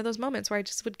 one of those moments where I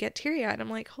just would get teary-eyed.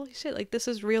 I'm like, holy shit, like this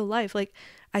is real life. Like,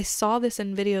 I saw this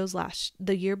in videos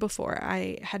the year before.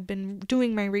 I had been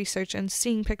doing my research and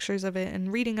seeing pictures of it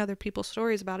and reading other people's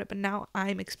stories about it, but now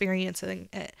I'm experiencing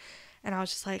it. And I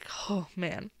was just like, oh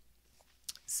man.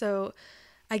 So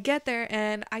I get there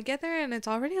and it's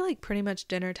already like pretty much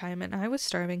dinner time, and I was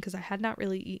starving because I had not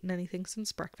really eaten anything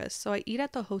since breakfast. So I eat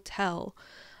at the hotel,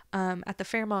 at the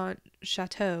Fairmont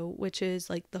Chateau, which is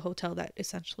like the hotel that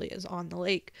essentially is on the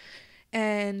lake.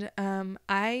 And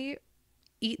I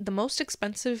eat the most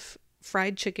expensive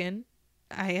fried chicken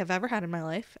I have ever had in my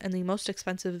life, and the most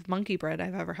expensive monkey bread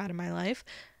I've ever had in my life.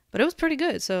 But it was pretty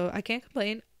good, so I can't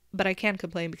complain. But I can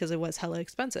complain because it was hella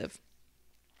expensive.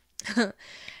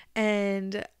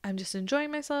 And I'm just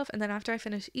enjoying myself. And then after I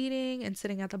finish eating and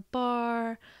sitting at the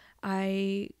bar,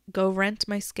 I go rent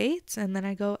my skates, and then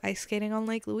I go ice skating on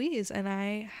Lake Louise, and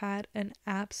I had an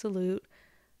absolute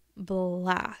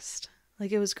blast.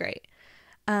 Like, it was great.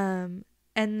 And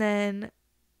then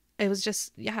it was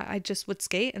just, yeah, I just would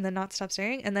skate and then not stop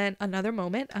staring. And then another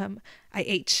moment, I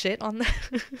ate shit on the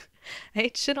I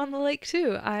ate shit on the lake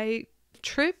too. I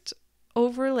tripped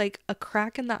over like a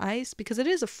crack in the ice because it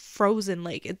is a frozen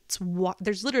lake.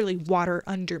 There's literally water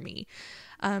under me.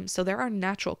 So there are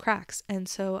natural cracks. And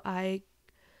so I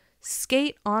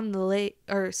skate on the lake,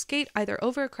 or skate either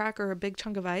over a crack or a big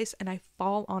chunk of ice, and I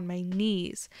fall on my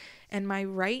knees, and my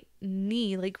right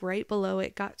knee, like right below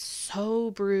it, got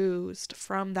so bruised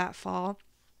from that fall.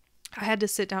 I had to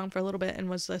sit down for a little bit and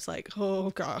was just like, oh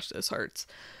gosh, this hurts.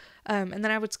 And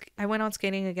then I went on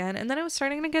skating again, and then it was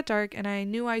starting to get dark, and I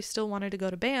knew I still wanted to go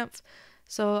to Banff.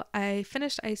 So I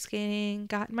finished ice skating,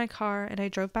 got in my car, and I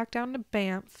drove back down to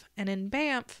Banff. And in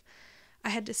Banff, I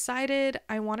had decided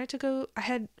I wanted to go. I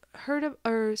had heard of,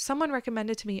 or someone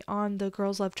recommended to me on the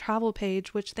Girls Love Travel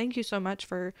page, which thank you so much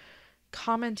for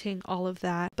commenting all of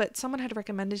that. But someone had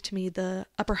recommended to me the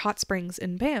Upper Hot Springs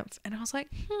in Banff, and I was like,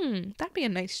 that'd be a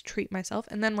nice treat myself.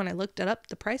 And then when I looked it up,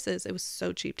 the prices, it was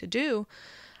so cheap to do.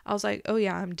 I was like, oh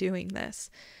yeah, I'm doing this.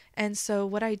 And so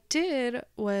what I did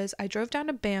was I drove down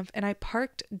to Banff, and I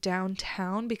parked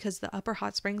downtown because the Upper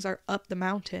Hot Springs are up the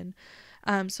mountain.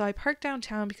 So I parked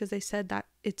downtown because they said that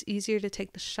it's easier to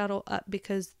take the shuttle up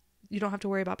because you don't have to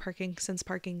worry about parking since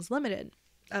parking's limited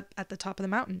up at the top of the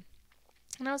mountain.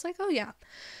 And I was like, oh yeah.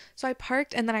 So I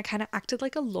parked, and then I kind of acted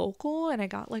like a local, and I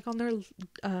got like on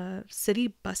their city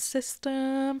bus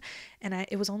system, and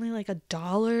it was only like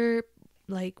 $1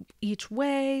 like each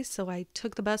way. So I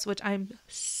took the bus, which I'm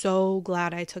so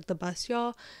glad I took the bus,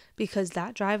 y'all, because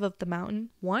that drive up the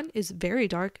mountain, 1, is very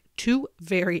dark, 2,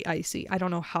 very icy. I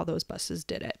don't know how those buses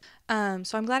did it.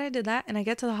 So I'm glad I did that, and I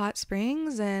get to the hot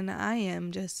springs, and I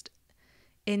am just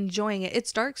enjoying it.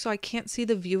 It's dark, so I can't see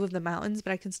the view of the mountains,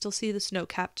 but I can still see the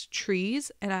snow-capped trees,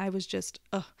 and I was just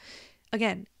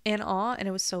again in awe. And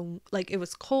it was so, like, it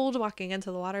was cold walking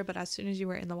into the water, but as soon as you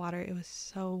were in the water, it was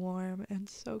so warm and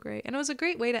so great. And it was a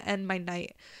great way to end my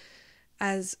night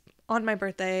as on my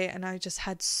birthday, and I just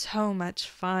had so much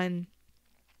fun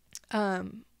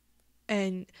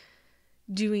and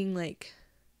doing like,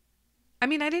 I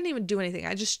mean, I didn't even do anything.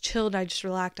 I just chilled. I just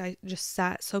relaxed. I just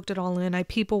sat, soaked it all in. I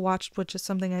people watched, which is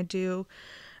something I do.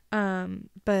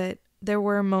 But there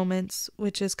were moments,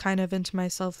 which is kind of into my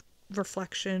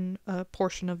self-reflection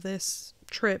portion of this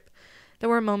trip. There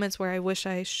were moments where I wish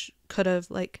I could have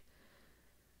like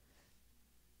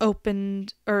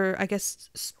opened, or I guess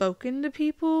spoken to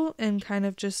people and kind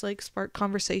of just like sparked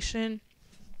conversation.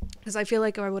 Because I feel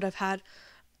like I would have had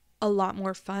a lot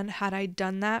more fun had I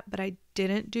done that, but I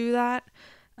didn't do that.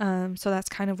 So that's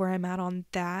kind of where I'm at on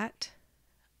that.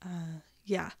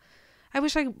 Yeah, I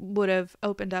wish I would have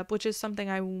opened up, which is something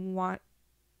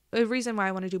a reason why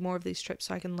I want to do more of these trips,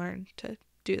 so I can learn to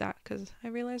do that, because I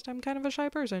realized I'm kind of a shy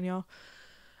person, y'all.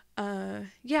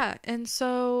 Yeah, and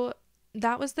so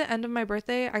that was the end of my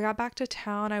birthday. I got back to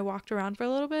town, I walked around for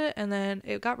a little bit, and then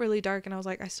it got really dark, and I was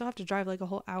like, I still have to drive like a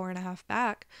whole hour and a half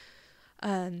back.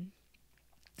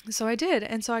 So I did.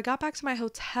 And so I got back to my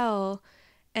hotel,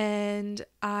 and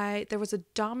there was a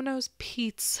Domino's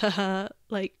pizza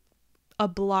like a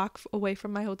block away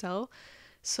from my hotel.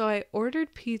 So I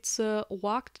ordered pizza,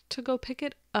 walked to go pick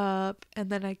it up, and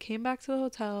then I came back to the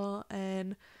hotel,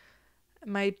 and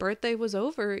my birthday was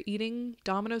over eating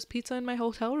Domino's pizza in my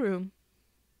hotel room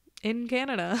in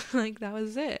Canada. Like, that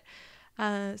was it.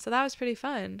 So that was pretty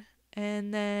fun.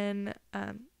 And then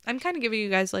I'm kind of giving you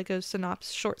guys like a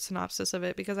short synopsis of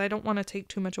it, because I don't want to take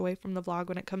too much away from the vlog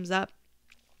when it comes up.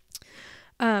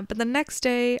 But the next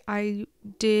day I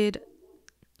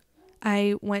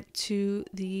went to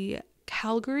the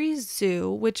Calgary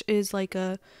Zoo, which is like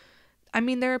they're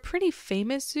a pretty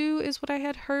famous zoo is what I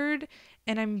had heard.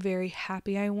 And I'm very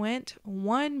happy I went.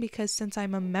 1, because since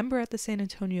I'm a member at the San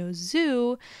Antonio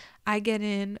Zoo, I get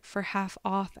in for half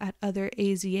off at other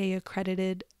AZA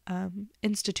accredited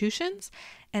institutions,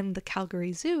 and the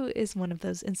Calgary Zoo is one of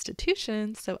those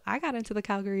institutions. So I got into the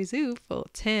Calgary Zoo for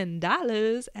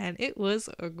 $10, and it was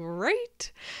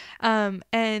great.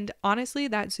 And honestly,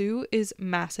 that zoo is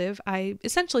massive. I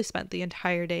essentially spent the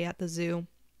entire day at the zoo.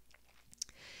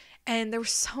 And there were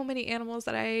so many animals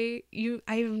that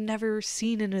I've never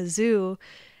seen in a zoo.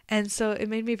 And so it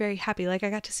made me very happy. Like, I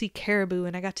got to see caribou,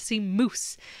 and I got to see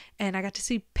moose, and I got to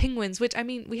see penguins, which, I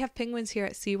mean, we have penguins here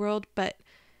at SeaWorld, but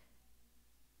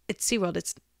it's SeaWorld.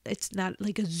 It's not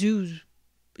like a zoo.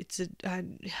 I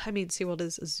mean, SeaWorld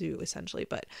is a zoo essentially,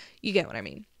 but you get what I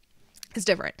mean. It's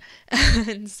different.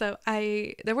 And so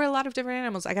there were a lot of different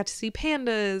animals. I got to see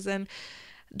pandas, and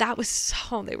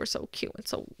they were so cute and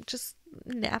so just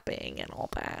napping and all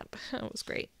that. It was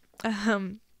great.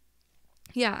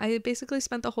 Yeah, I basically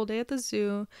spent the whole day at the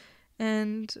zoo,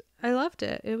 and I loved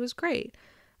it. It was great.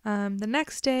 The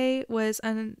next day was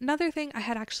another thing I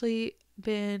had actually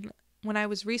when I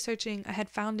was researching, I had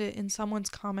found it in someone's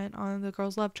comment on the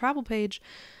Girls Love Travel page.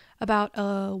 about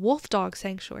a wolf dog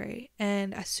sanctuary.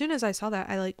 And as soon as I saw that,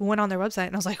 I like went on their website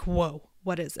and I was like, whoa,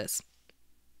 what is this?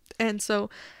 And so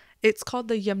it's called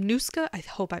the Yamnuska, I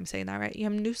hope I'm saying that right,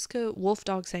 Yamnuska Wolf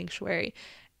Dog Sanctuary.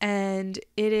 And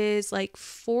it is like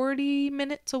 40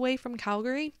 minutes away from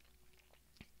Calgary.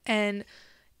 And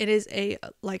it is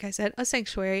like I said, a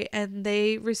sanctuary, and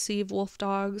they receive wolf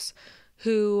dogs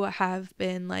who have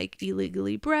been like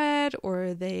illegally bred,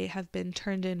 or they have been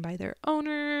turned in by their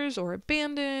owners or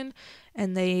abandoned,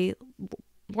 and they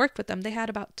work with them. They had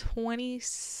about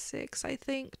 26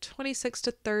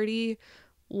 to 30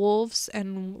 wolves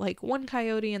and like one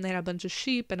coyote, and they had a bunch of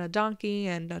sheep and a donkey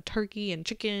and a turkey and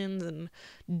chickens and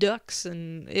ducks,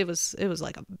 and it was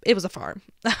a farm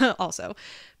also.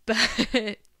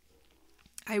 But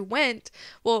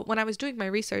when I was doing my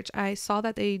research, I saw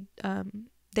that they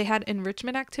had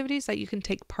enrichment activities that you can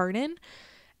take part in,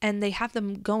 and they have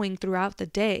them going throughout the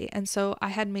day. And so I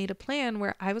had made a plan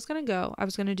where I was going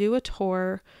to do a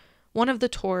tour, one of the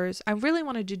tours. I really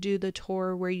wanted to do the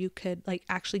tour where you could like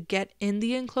actually get in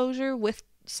the enclosure with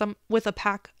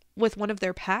one of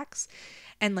their packs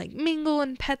and like mingle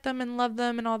and pet them and love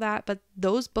them and all that. But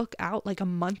those book out like a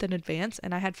month in advance,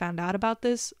 and I had found out about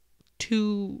this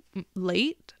too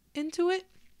late into it.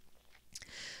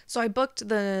 So I booked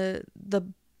the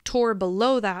tour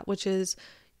below that, which is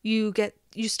you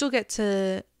still get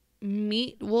to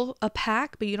meet a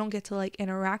pack, but you don't get to like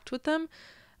interact with them.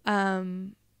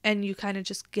 And you kind of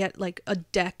just get like a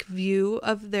deck view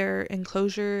of their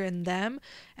enclosure and them.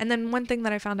 And then one thing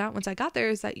that I found out once I got there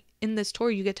is that in this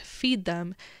tour you get to feed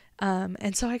them.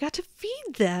 And so I got to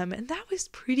feed them, and that was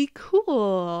pretty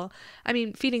cool. I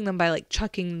mean, feeding them by like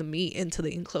chucking the meat into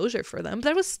the enclosure for them.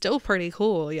 That was still pretty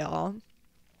cool, y'all.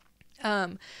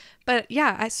 But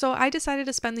yeah, so I decided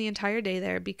to spend the entire day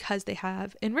there because they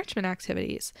have enrichment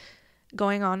activities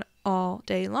going on all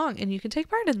day long, and you can take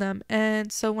part in them.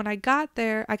 And so when I got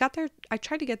there, I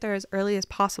tried to get there as early as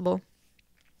possible.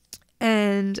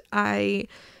 And I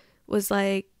was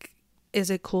like,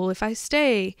 is it cool if I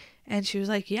stay? And she was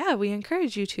like, yeah, we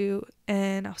encourage you to.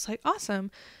 And I was like,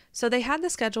 awesome. So they had the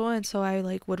schedule, and so I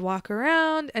like would walk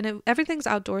around, and everything's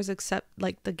outdoors except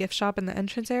like the gift shop and the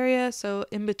entrance area. So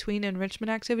in between enrichment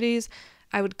activities,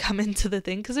 I would come into the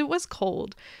thing because it was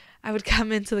cold. I would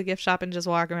come into the gift shop and just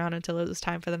walk around until it was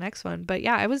time for the next one. But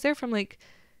yeah, I was there from like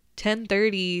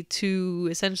 10:30 to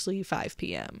essentially 5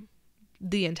 p.m.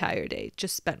 the entire day,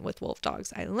 just spent with wolf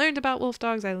dogs. I learned about wolf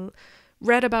dogs. I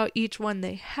read about each one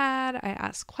they had. I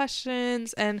asked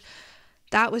questions, and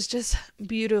that was just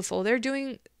beautiful.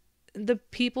 The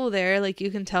people there, like you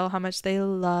can tell how much they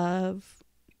love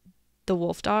the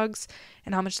wolf dogs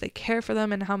and how much they care for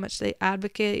them and how much they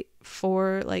advocate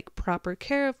for like proper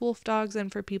care of wolf dogs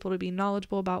and for people to be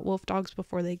knowledgeable about wolf dogs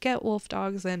before they get wolf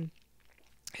dogs. And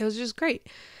it was just great.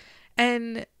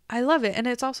 And I love it. And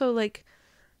it's also like,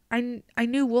 I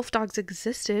knew wolf dogs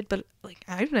existed, but like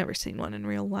I've never seen one in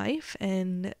real life,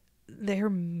 and they're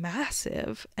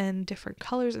massive and different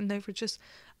colors, and they were just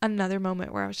another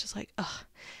moment where I was just like, ugh.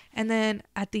 And then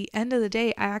at the end of the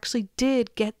day, I actually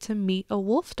did get to meet a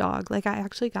wolf dog. Like I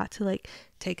actually got to like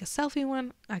take a selfie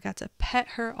one. I got to pet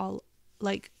her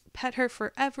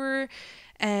forever.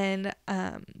 And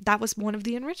that was one of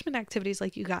the enrichment activities.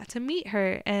 Like you got to meet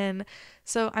her. And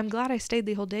so I'm glad I stayed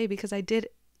the whole day, because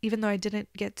even though I didn't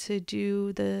get to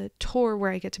do the tour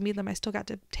where I get to meet them, I still got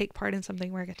to take part in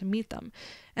something where I get to meet them.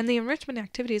 And the enrichment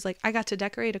activities, like I got to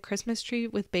decorate a Christmas tree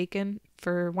with bacon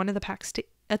for one of the packs to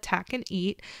attack and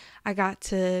eat. I got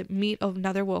to meet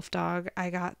another wolf dog.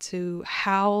 I got to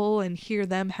howl and hear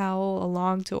them howl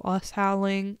along to us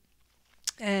howling.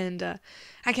 And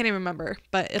I can't even remember,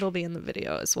 but it'll be in the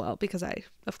video as well, because I,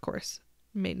 of course,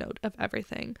 made note of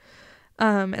everything.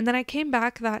 And then I came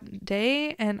back that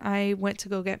day, and I went to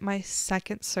go get my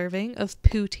second serving of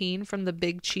poutine from the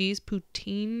Big Cheese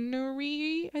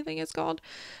Poutineery, I think it's called,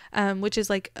 which is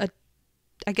like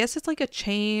I guess it's like a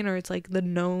chain, or it's like the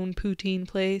known poutine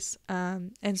place.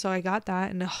 And so I got that,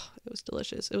 and it was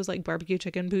delicious. It was like barbecue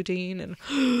chicken poutine, and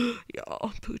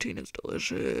y'all, poutine is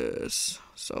delicious.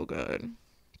 So good.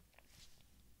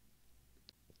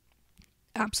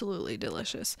 Absolutely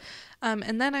delicious.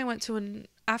 And then I went to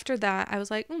after that, I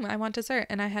was like, I want dessert.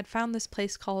 And I had found this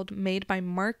place called Made by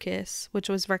Marcus, which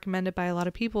was recommended by a lot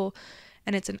of people.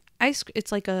 And it's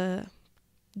it's like a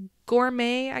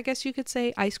gourmet, I guess you could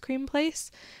say, ice cream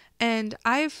place. And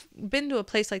I've been to a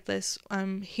place like this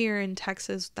here in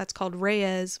Texas that's called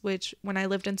Reyes, which when I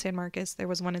lived in San Marcos, there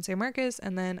was one in San Marcos,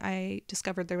 and then I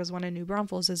discovered there was one in New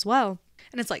Braunfels as well.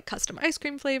 And it's like custom ice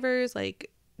cream flavors,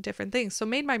 like different things. So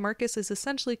Made by Marcus is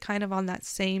essentially kind of on that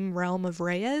same realm of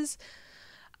Reyes.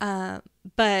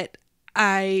 But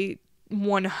I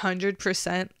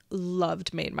 100%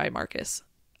 loved Made by Marcus.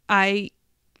 I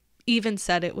even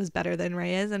said it was better than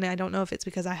Reyes, and I don't know if it's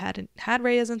because I hadn't had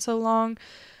Reyes in so long,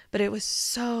 but it was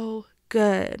so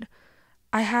good.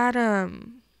 I had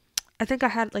I think I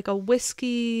had like a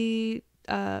whiskey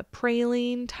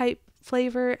praline type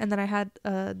flavor, and then I had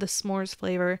the s'mores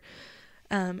flavor,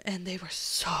 and they were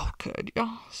so good,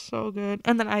 y'all, so good.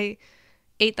 And then I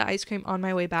ate the ice cream on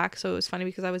my way back, so it was funny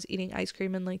because I was eating ice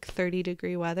cream in like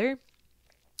 30-degree weather,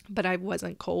 but I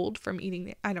wasn't cold from eating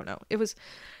it. I don't know, it was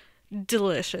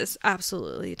delicious,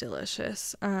 absolutely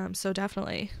delicious. So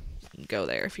definitely go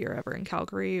there if you're ever in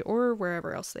Calgary or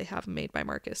wherever else they have Made by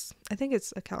Marcus. I think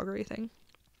it's a Calgary thing.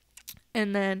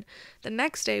 And then the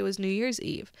next day was New Year's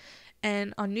Eve,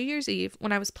 and on New Year's Eve,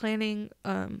 when I was planning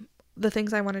the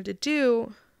things I wanted to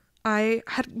do, I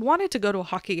had wanted to go to a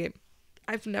hockey game.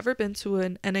 I've never been to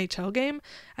an NHL game.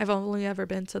 I've only ever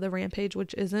been to the Rampage,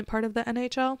 which isn't part of the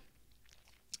NHL.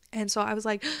 And so I was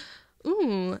like,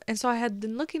 ooh. And so I had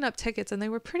been looking up tickets, and they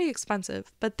were pretty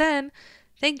expensive. But then,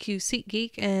 thank you,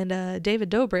 SeatGeek and David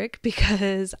Dobrik,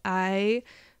 because I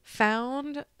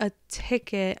found a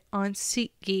ticket on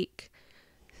SeatGeek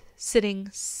sitting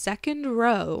second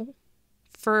row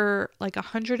for like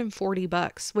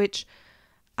 $140, which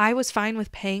I was fine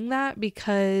with paying that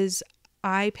because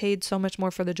I paid so much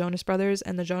more for the Jonas Brothers,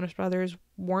 and the Jonas Brothers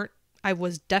weren't, I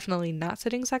was definitely not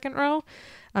sitting second row.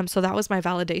 So that was my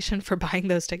validation for buying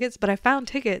those tickets. But I found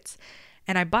tickets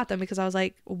and I bought them because I was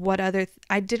like, what other,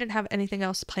 I didn't have anything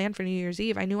else planned for New Year's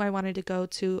Eve. I knew I wanted to go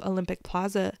to Olympic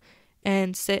Plaza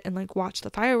and sit and like watch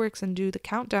the fireworks and do the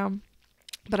countdown,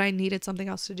 but I needed something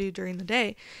else to do during the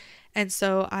day. And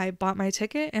so I bought my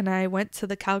ticket and I went to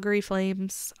the Calgary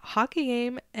Flames hockey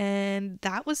game, and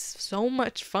that was so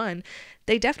much fun.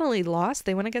 They definitely lost.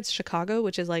 They went against Chicago,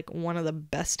 which is like one of the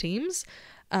best teams.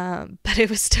 But it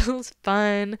was still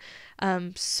fun.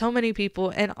 So many people,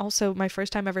 and also my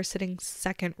first time ever sitting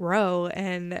second row,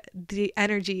 and the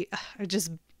energy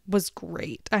just was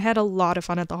great. I had a lot of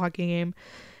fun at the hockey game.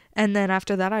 And then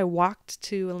after that, I walked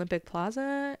to Olympic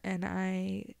Plaza and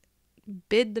I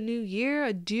bid the new year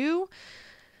adieu.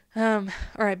 Or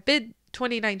I bid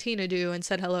 2019 adieu and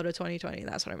said hello to 2020.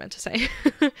 That's what I meant to say.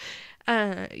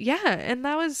 Yeah, and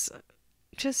that was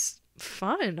just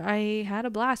fun. I had a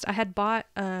blast. I had bought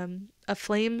a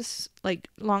Flames like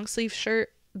long sleeve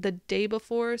shirt the day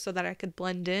before so that I could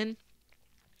blend in.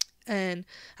 And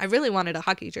I really wanted a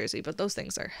hockey jersey, but those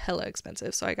things are hella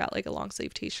expensive. So I got like a long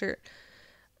sleeve t-shirt.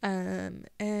 And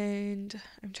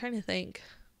I'm trying to think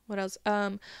what else.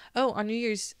 On New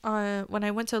Year's, when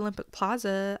I went to Olympic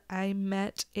Plaza, I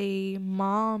met a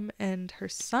mom and her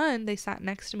son. They sat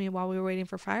next to me while we were waiting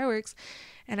for fireworks,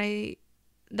 and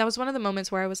that was one of the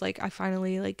moments where I was like, I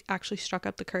finally like actually struck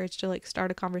up the courage to like start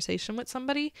a conversation with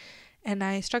somebody. And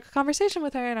I struck a conversation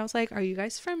with her, and I was like, are you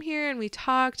guys from here? And we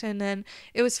talked, and then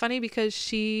it was funny because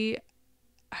she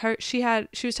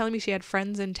was telling me she had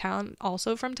friends in town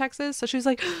also from Texas. So she was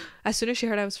like, as soon as she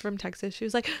heard I was from Texas, she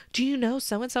was like, do you know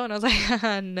so and so? And I was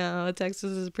like, no,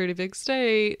 Texas is a pretty big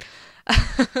state.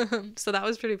 So that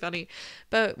was pretty funny.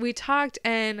 But we talked,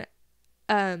 and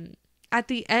at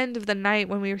the end of the night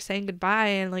when we were saying goodbye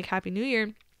and like Happy New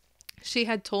Year, she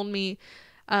had told me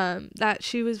that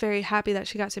she was very happy that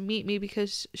she got to meet me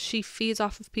because she feeds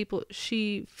off of people.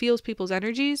 She feels people's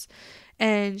energies,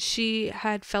 and she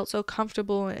had felt so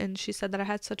comfortable. And she said that I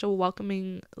had such a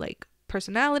welcoming like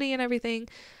personality and everything,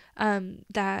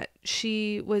 that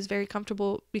she was very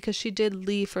comfortable because she did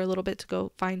leave for a little bit to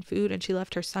go find food, and she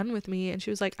left her son with me. And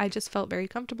she was like, I just felt very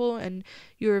comfortable, and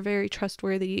you were very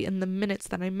trustworthy in the minutes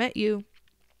that I met you,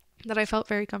 that I felt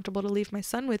very comfortable to leave my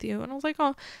son with you. And I was like,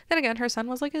 oh, then again, her son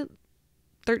was like a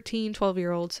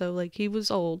 12-year-old, so like he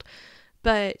was old.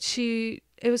 But it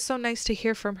was so nice to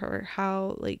hear from her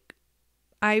how like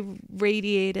I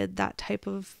radiated that type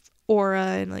of aura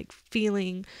and like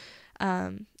feeling,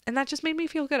 and that just made me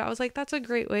feel good. I was like, that's a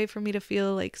great way for me to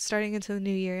feel like starting into the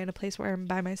new year in a place where I'm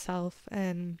by myself.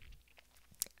 And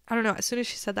I don't know, as soon as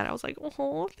she said that, I was like,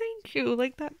 oh, thank you,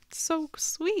 like that's so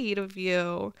sweet of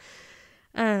you.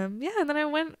 Yeah, and then I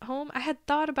went home. I had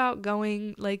thought about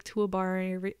going like to a bar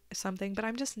or something, but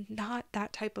I'm just not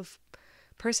that type of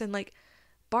person. Like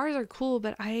bars are cool,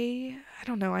 but I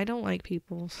don't know, I don't like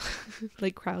people.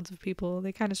 Like crowds of people,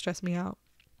 they kind of stress me out.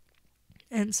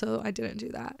 And so I didn't do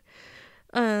that.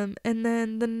 And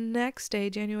then the next day,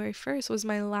 January 1st, was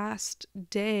my last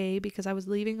day because I was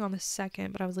leaving on the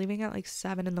 2nd, but I was leaving at like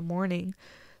 7 in the morning.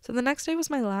 So the next day was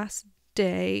my last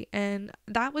day, and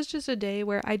that was just a day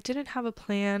where I didn't have a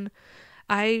plan.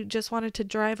 I just wanted to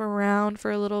drive around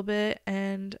for a little bit,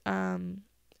 and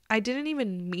I didn't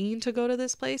even mean to go to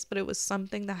this place, but it was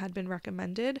something that had been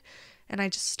recommended, and I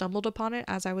just stumbled upon it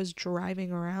as I was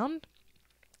driving around.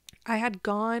 I had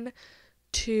gone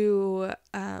to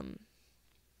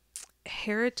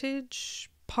Heritage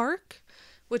Park,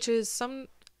 which is some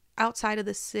outside of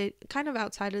the city, kind of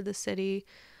outside of the city,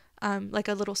 like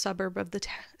a little suburb of the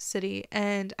city.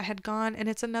 And I had gone, and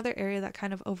it's another area that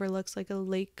kind of overlooks like a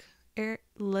lake,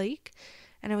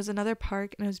 and it was another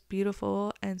park, and it was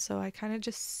beautiful. And so I kind of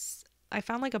just, I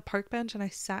found like a park bench, and I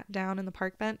sat down in the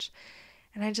park bench,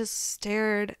 and I just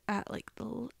stared at like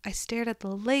I stared at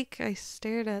the lake, I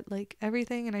stared at like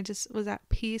everything, and I just was at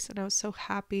peace, and I was so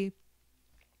happy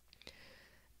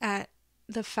at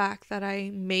the fact that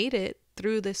I made it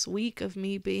through this week of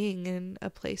me being in a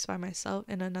place by myself,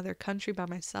 in another country by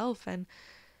myself. And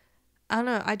I don't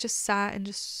know, I just sat and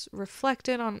just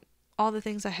reflected on all the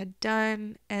things I had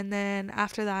done. And then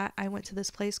after that, I went to this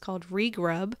place called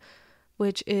Regrub,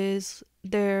 which is,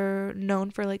 they're known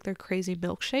for like their crazy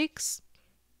milkshakes.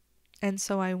 And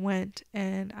so I went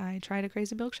and I tried a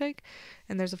crazy milkshake,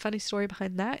 and there's a funny story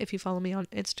behind that. If you follow me on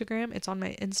Instagram, it's on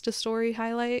my Insta story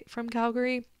highlight from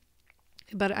Calgary.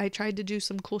 But I tried to do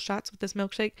some cool shots with this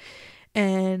milkshake,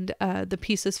 and the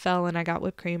pieces fell, and I got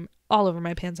whipped cream all over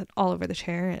my pants and all over the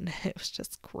chair, and it was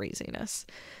just craziness.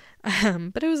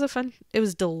 But it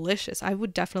was delicious. I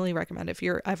would definitely recommend, if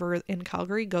you're ever in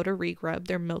Calgary, go to Regrub.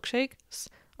 Their milkshakes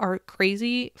are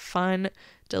crazy, fun,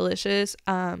 delicious.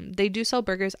 They do sell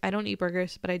burgers. I don't eat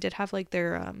burgers, but I did have like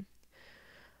their,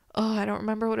 I don't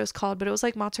remember what it was called, but it was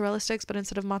like mozzarella sticks, but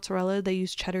instead of mozzarella, they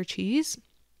used cheddar cheese.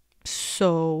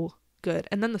 So good.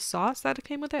 And then the sauce that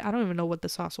came with it, I don't even know what the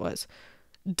sauce was.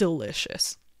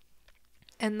 Delicious.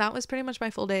 And that was pretty much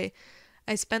my full day.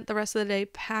 I spent the rest of the day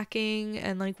packing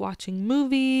and like watching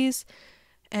movies,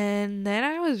 and then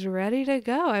I was ready to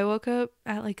go. I woke up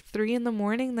at like 3 a.m.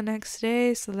 the next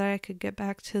day so that I could get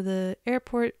back to the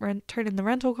airport, turn in the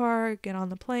rental car, get on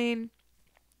the plane,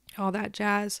 all that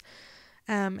jazz,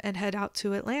 and head out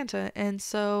to Atlanta. And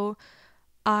so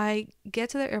I get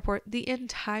to the airport. The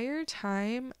entire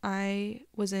time I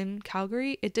was in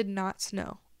Calgary, it did not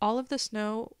snow. All of the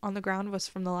snow on the ground was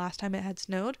from the last time it had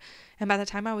snowed, and by the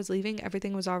time I was leaving,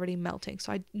 everything was already melting.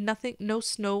 So no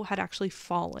snow had actually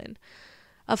fallen.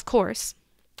 Of course,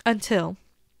 until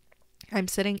I'm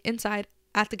sitting inside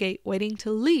at the gate waiting to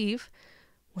leave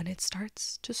when it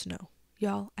starts to snow.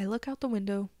 Y'all, I look out the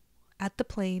window at the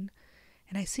plane,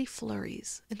 and I see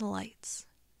flurries in the lights.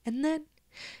 And then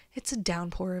it's a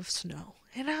downpour of snow.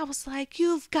 And I was like,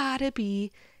 you've got to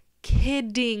be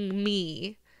kidding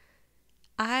me.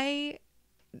 It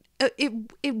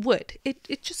would.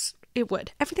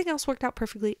 Everything else worked out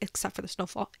perfectly except for the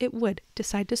snowfall. It would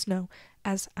decide to snow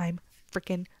as I'm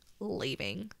freaking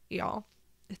leaving, y'all.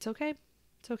 It's okay.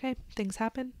 It's okay. Things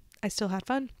happen. I still had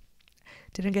fun.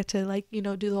 Didn't get to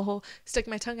do the whole stick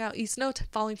my tongue out, eat snow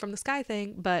falling from the sky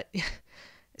thing, but I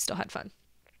still had fun.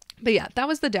 But yeah, that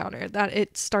was the downer, that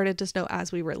it started to snow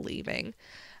as we were leaving.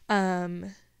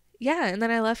 Yeah, and then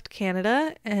I left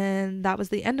Canada, and that was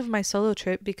the end of my solo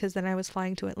trip, because then I was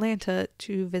flying to Atlanta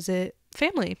to visit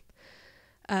family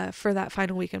for that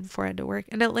final weekend before I had to work.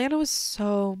 And Atlanta was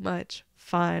so much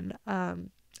fun. I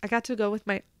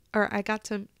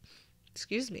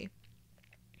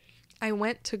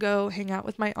went to go hang out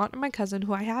with my aunt and my cousin,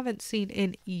 who I haven't seen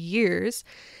in years.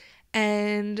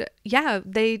 And yeah,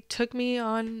 they took me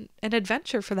on an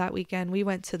adventure for that weekend. We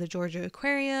went to the Georgia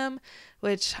Aquarium,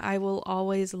 which I will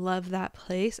always love that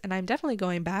place. And I'm definitely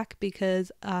going back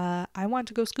because I want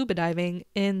to go scuba diving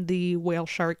in the whale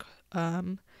shark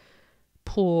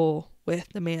pool with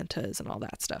the mantas and all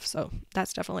that stuff. So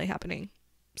that's definitely happening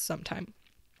sometime.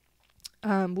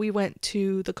 We went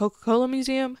to the Coca-Cola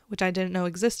Museum, which I didn't know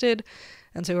existed.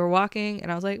 And so we were walking, and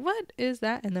I was like, what is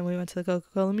that? And then we went to the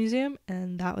Coca-Cola Museum,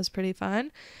 and that was pretty fun.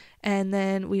 And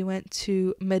then we went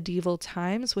to Medieval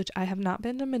Times, which I have not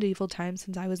been to Medieval Times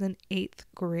since I was in 8th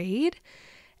grade.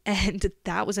 And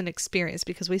that was an experience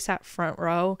because we sat front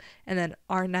row, and then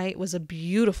our night was a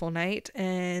beautiful night.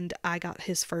 And I got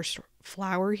his first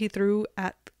flower he threw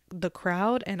at the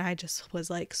crowd, and I just was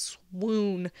like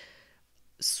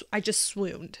I just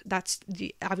swooned. I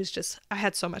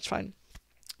had so much fun.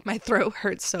 My throat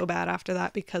hurt so bad after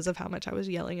that because of how much I was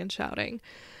yelling and shouting.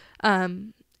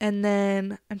 And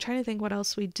then I'm trying to think what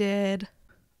else we did.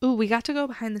 Ooh, we got to go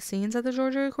behind the scenes at the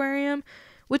Georgia Aquarium,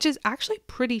 which is actually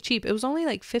pretty cheap. It was only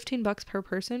like $15 per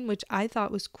person, which I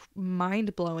thought was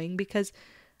mind blowing, because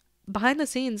behind the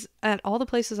scenes at all the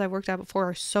places I worked at before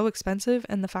are so expensive.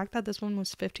 And the fact that this one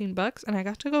was $15 and I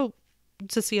got to go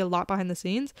to see a lot behind the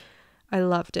scenes, I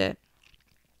loved it.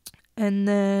 And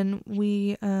then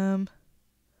we,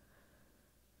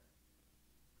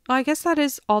 Well, I guess that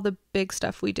is all the big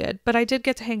stuff we did, but I did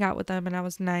get to hang out with them, and that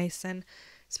was nice, and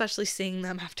especially seeing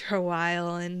them after a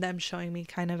while and them showing me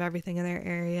kind of everything in their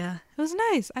area. It was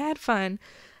nice. I had fun.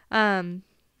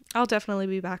 I'll definitely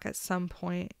be back at some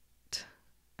point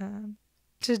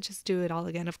to just do it all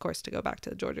again. Of course, to go back to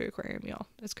the Georgia Aquarium, y'all.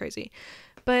 It's crazy.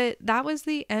 But that was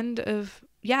the end of,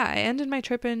 I ended my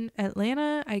trip in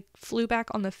Atlanta. I flew back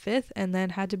on the 5th and then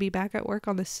had to be back at work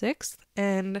on the 6th.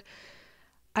 And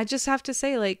I just have to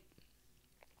say, like,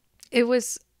 it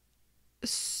was,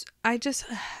 I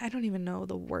don't even know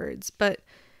the words, but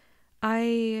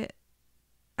I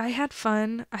had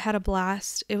fun. I had a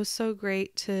blast. It was so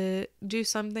great to do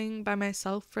something by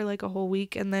myself for like a whole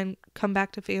week and then come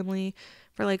back to family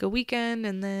for like a weekend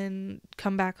and then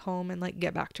come back home and like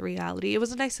get back to reality. It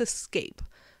was a nice escape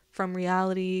from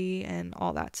reality and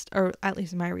all that, or at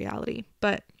least my reality.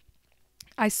 But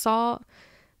I saw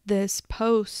this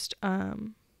post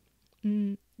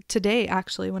today,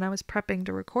 actually, when I was prepping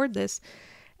to record this,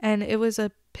 and it was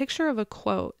a picture of a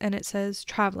quote, and it says,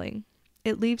 "Traveling,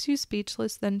 it leaves you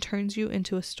speechless, then turns you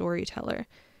into a storyteller."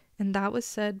 And that was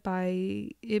said by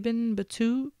Ibn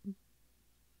Battuta,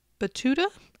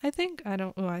 I think.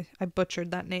 I butchered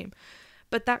that name.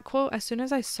 But that quote, as soon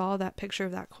as I saw that picture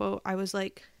of that quote, I was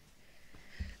like,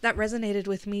 that resonated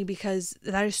with me because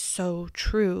that is so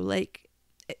true. Like,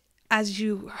 as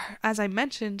I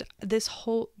mentioned,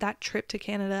 that trip to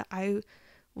Canada, I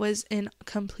was in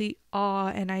complete awe,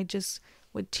 and I just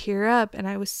would tear up, and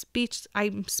I'm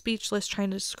speechless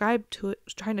trying to describe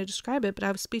it, but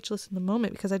I was speechless in the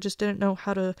moment because I just didn't know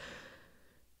how to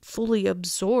fully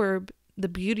absorb the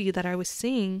beauty that I was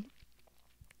seeing.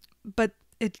 But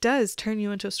it does turn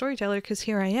you into a storyteller, because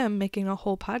here I am making a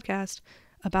whole podcast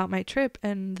about my trip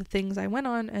and the things I went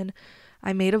on, and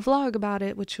I made a vlog about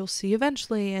it, which you'll see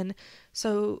eventually. And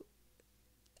so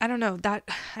I don't know, that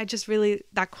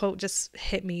quote just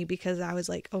hit me because I was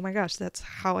like, oh my gosh, that's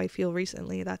how I feel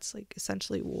recently. That's like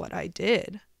essentially what I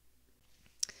did.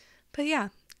 But yeah,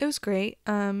 it was great.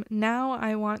 Now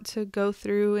I want to go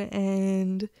through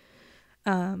and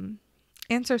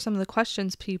answer some of the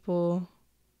questions people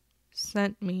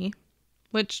sent me,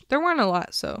 which there weren't a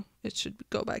lot, so it should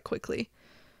go by quickly.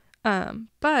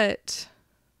 But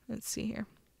let's see here.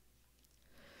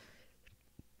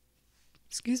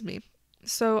 Excuse me.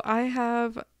 So I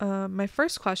have my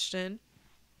first question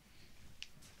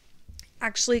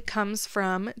actually comes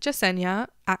from Jasenia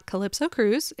at Calypso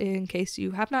Cruise, in case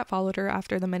you have not followed her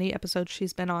after the many episodes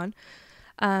she's been on.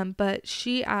 But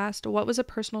she asked, what was a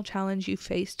personal challenge you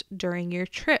faced during your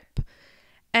trip?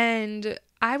 And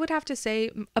I would have to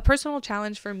say a personal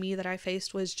challenge for me that I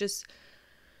faced was just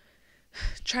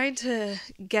trying to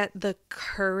get the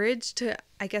courage to,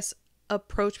 I guess,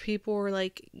 approach people or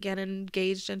like get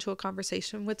engaged into a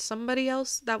conversation with somebody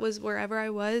else that was wherever I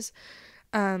was.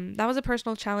 That was a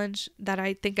personal challenge that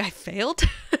I think I failed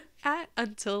at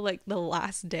until like the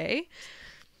last day.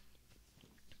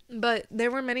 But there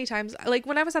were many times, like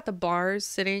when I was at the bars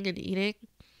sitting and eating,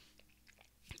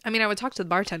 I mean, I would talk to the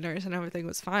bartenders and everything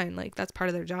was fine. Like, that's part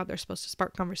of their job. They're supposed to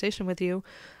spark conversation with you.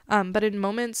 But in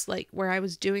moments like where I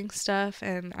was doing stuff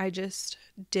and I just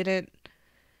didn't,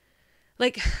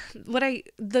 like,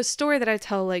 the story that I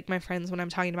tell like my friends when I'm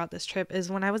talking about this trip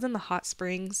is when I was in the hot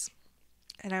springs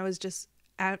and I was just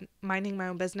minding my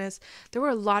own business. There were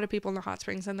a lot of people in the hot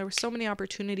springs, and there were so many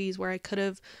opportunities where I could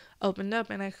have opened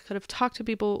up and I could have talked to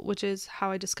people, which is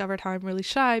how I discovered how I'm really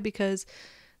shy, because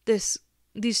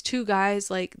these two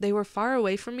guys, like, they were far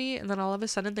away from me, and then all of a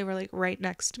sudden they were like right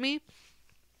next to me,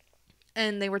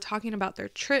 and they were talking about their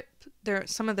trip,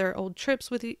 some of their old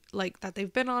trips with like that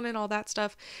they've been on and all that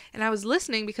stuff, and I was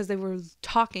listening because they were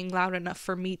talking loud enough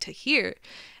for me to hear.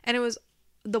 And it was,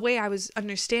 the way I was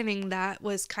understanding that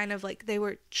was kind of like they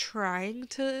were trying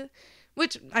to,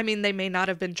 which, I mean, they may not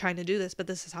have been trying to do this, but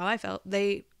this is how I felt.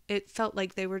 It felt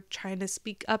like they were trying to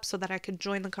speak up so that I could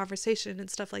join the conversation and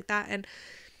stuff like that. And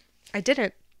I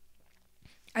didn't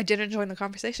join the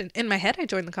conversation. In my head, I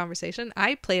joined the conversation.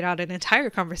 I played out an entire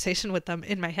conversation with them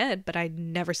in my head, but I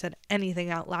never said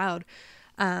anything out loud,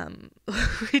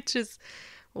 which is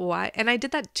why. And I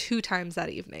did that 2 times that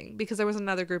evening because there was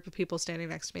another group of people standing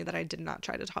next to me that I did not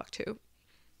try to talk to.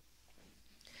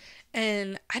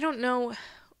 And I don't know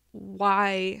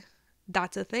why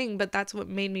that's a thing, but that's what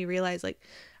made me realize, like,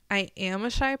 I am a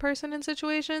shy person in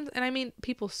situations. And I mean,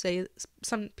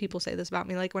 some people say this about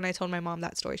me. Like, when I told my mom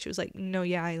that story, she was like, no,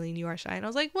 yeah, Eileen, you are shy. And I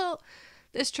was like, well,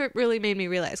 this trip really made me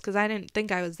realize, because I didn't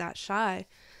think I was that shy.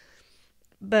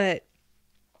 But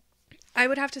I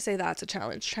would have to say that's a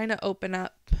challenge, trying to open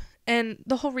up And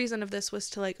the whole reason of this was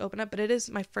to like open up, but it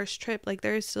is my first trip. Like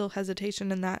there is still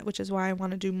hesitation in that, which is why I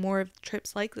want to do more of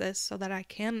trips like this so that I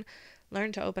can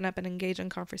learn to open up and engage in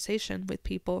conversation with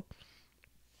people.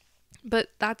 But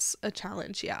that's a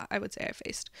challenge, yeah, I would say I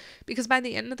faced. Because by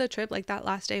the end of the trip, like that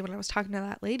last day when I was talking to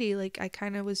that lady, like I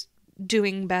kind of was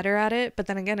doing better at it. But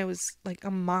then again, it was like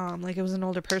a mom, like it was an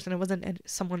older person. It wasn't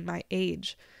someone my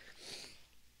age.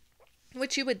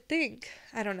 Which you would think,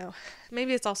 I don't know,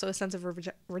 maybe it's also a sense of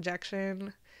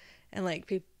rejection and like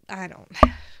people, I don't,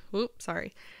 whoops,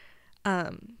 sorry.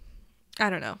 I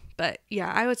don't know, but yeah,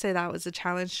 I would say that was a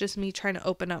challenge, just me trying to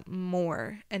open up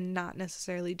more and not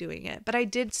necessarily doing it. But I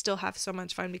did still have so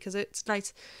much fun because it's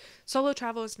nice. Solo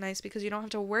travel is nice because you don't have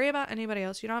to worry about anybody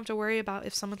else. You don't have to worry about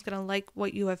if someone's going to like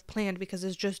what you have planned because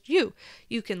it's just you.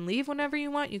 You can leave whenever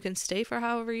you want. You can stay for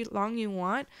however long you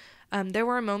want. There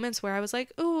were moments where I was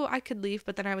like, oh, I could leave,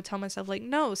 but then I would tell myself like,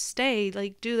 no, stay,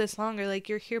 like do this longer. Like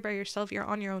you're here by yourself. You're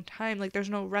on your own time. Like there's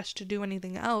no rush to do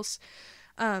anything else.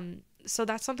 So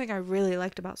that's something I really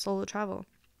liked about solo travel.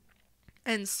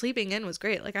 And sleeping in was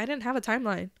great. Like I didn't have a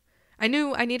timeline. I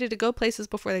knew I needed to go places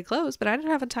before they closed, but I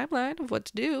didn't have a timeline of what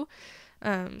to do.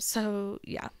 So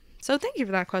yeah. So thank you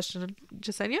for that question,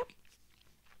 Jasenia.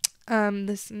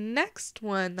 This next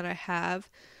one that I have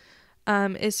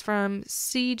is from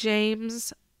C.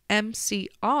 James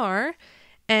MCR,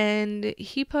 and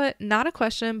he put, not a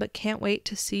question, but can't wait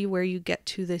to see where you get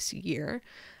to this year.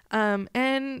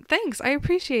 And thanks, I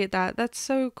appreciate that. That's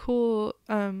so cool.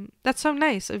 That's so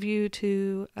nice of you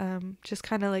to just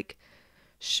kind of like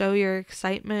show your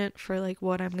excitement for like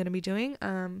what I'm going to be doing.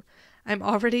 I'm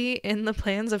already in the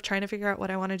plans of trying to figure out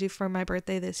what I want to do for my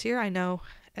birthday this year. I know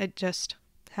it just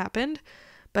happened,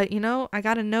 but you know, I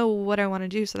got to know what I want to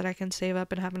do so that I can save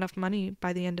up and have enough money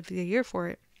by the end of the year for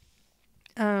it.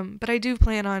 But I do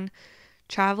plan on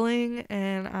traveling,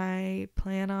 and I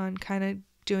plan on kind of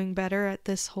doing better at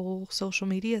this whole social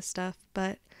media stuff.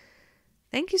 But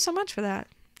thank you so much for that.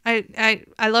 I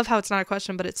love how it's not a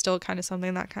question, but it's still kind of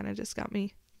something that kind of just got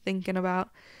me thinking about.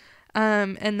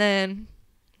 And then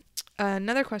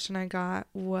another question I got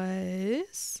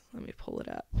was, let me pull it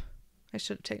up. I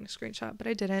should have taken a screenshot, but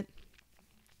I didn't.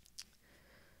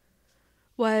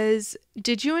 Was,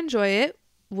 did you enjoy it?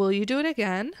 Will you do it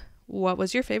again? What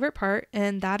was your favorite part?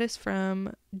 And that is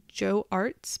from Joe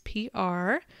Arts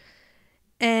PR.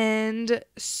 And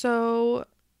so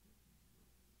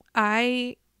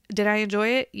did I enjoy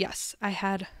it? Yes, I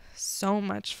had so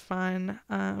much fun.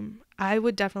 I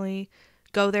would definitely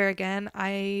go there again.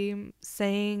 I'm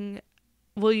saying,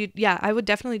 I would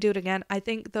definitely do it again. I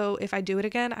think though, if I do it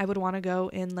again, I would want to go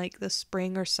in like the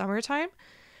spring or summertime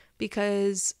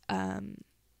because,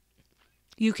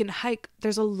 you can hike.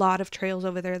 There's a lot of trails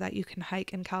over there that you can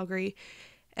hike in Calgary.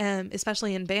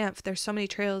 Especially in Banff, there's so many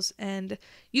trails, and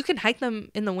you can hike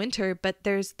them in the winter, but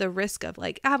there's the risk of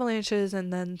like avalanches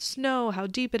and then snow, how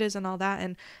deep it is and all that.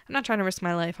 And I'm not trying to risk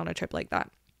my life on a trip like that.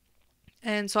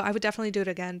 And so I would definitely do it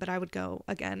again, but I would go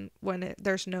again when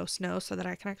there's no snow so that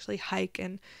I can actually hike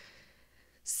and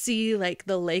see like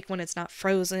the lake when it's not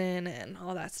frozen and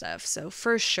all that stuff. So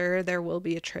for sure there will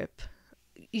be a trip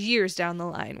years down the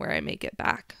line where I make it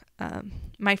back.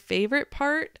 My favorite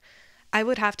part, I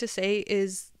would have to say,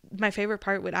 my favorite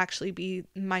part would actually be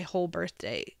my whole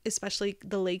birthday, especially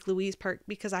the Lake Louise part,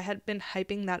 because I had been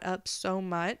hyping that up so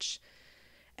much,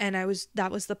 and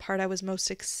that was the part I was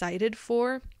most excited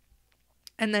for.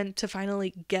 And then to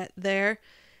finally get there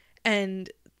and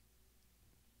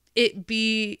it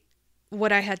be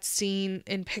what I had seen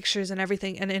in pictures and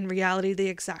everything, and in reality the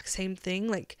exact same thing.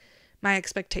 Like my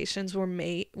expectations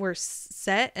were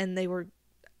set, and they were,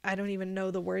 I don't even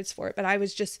know the words for it, but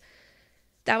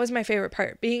that was my favorite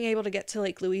part, being able to get to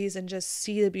Lake Louise and just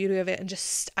see the beauty of it. And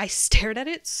I stared at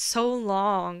it so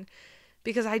long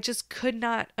because I just could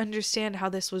not understand how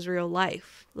this was real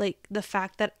life. Like the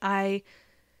fact that I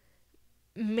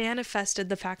manifested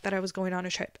the fact that I was going on a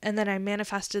trip, and then I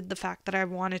manifested the fact that I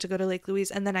wanted to go to Lake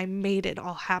Louise, and then I made it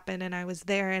all happen, and I was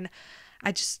there, and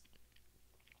I just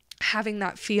having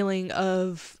that feeling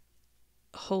of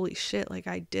holy shit, like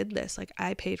I did this, like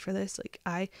I paid for this, like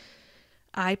I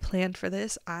planned for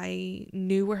this, I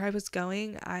knew where I was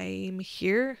going, I'm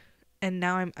here, and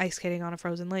now I'm ice skating on a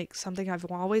frozen lake, something I've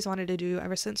always wanted to do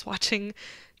ever since watching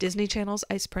Disney Channel's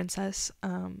Ice Princess.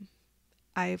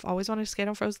 I've always wanted to skate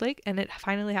on frozen lake, and it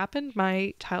finally happened.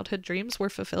 My childhood dreams were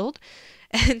fulfilled,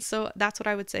 and so that's what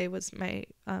I would say was my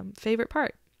favorite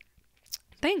part.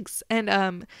 Thanks.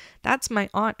 And that's my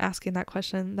aunt asking that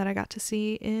question that I got to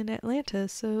see in Atlanta,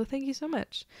 so thank you so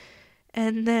much.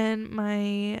 And then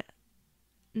my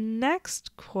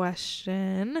next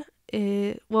question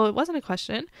it wasn't a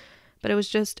question, but it was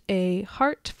just a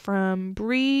heart from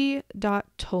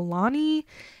Bree.Tolani.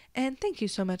 And thank you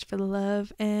so much for the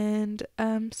love and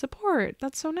support.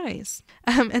 That's so nice.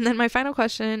 And then my final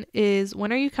question is,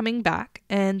 when are you coming back?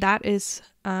 And that is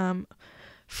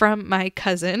from my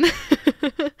cousin.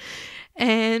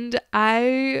 And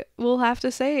I will have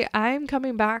to say I'm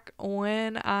coming back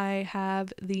when I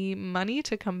have the money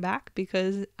to come back,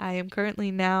 because I am currently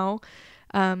now,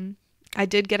 I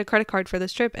did get a credit card for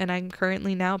this trip, and I'm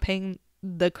currently now paying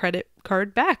the credit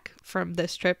card back from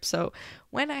this trip. So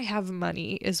when I have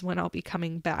money is when I'll be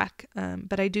coming back.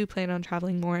 But I do plan on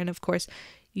traveling more. And of course,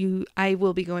 I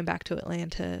will be going back to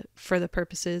Atlanta for the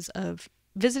purposes of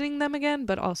visiting them again,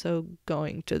 but also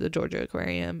going to the Georgia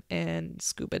Aquarium and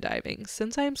scuba diving,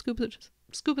 since I am scuba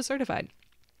certified.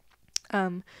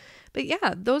 But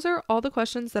yeah, those are all the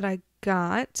questions that I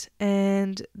got,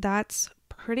 and that's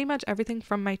pretty much everything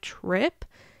from my trip.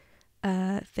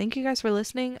 Thank you guys for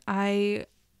listening. I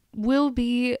will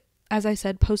be, as I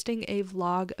said, posting a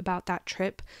vlog about that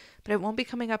trip, but it won't be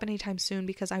coming up anytime soon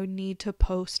because I would need to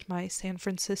post my San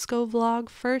Francisco vlog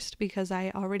first, because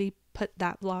I already put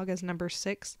that vlog as number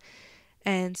 6.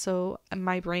 And so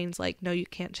my brain's like, no, you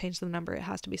can't change the number. It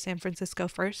has to be San Francisco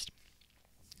first.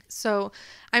 So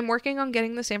I'm working on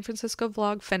getting the San Francisco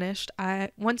vlog finished.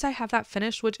 Once I have that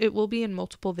finished, which it will be in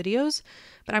multiple videos,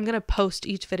 but I'm going to post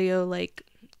each video like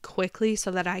quickly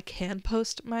so that I can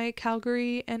post my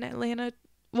Calgary and Atlanta.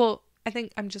 Well, I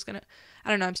think I'm just gonna, I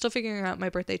don't know, I'm still figuring out my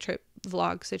birthday trip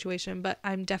vlog situation, but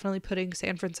I'm definitely putting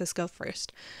San Francisco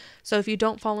first. So if you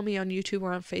don't follow me on YouTube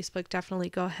or on Facebook, definitely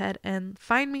go ahead and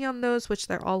find me on those, which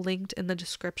they're all linked in the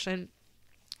description,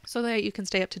 so that you can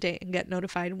stay up to date and get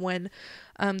notified when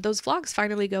those vlogs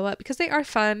finally go up, because they are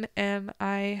fun and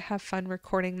I have fun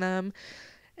recording them.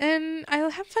 And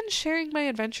I'll have fun sharing my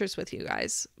adventures with you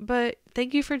guys. But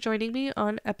thank you for joining me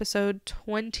on episode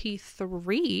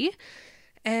 23.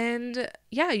 And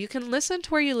yeah, you can listen to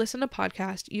where you listen to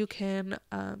podcasts. You can,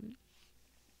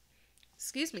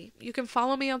 you can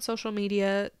follow me on social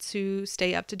media to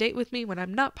stay up to date with me when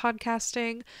I'm not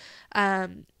podcasting.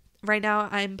 Right now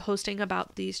I'm posting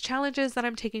about these challenges that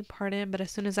I'm taking part in, but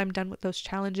as soon as I'm done with those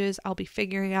challenges, I'll be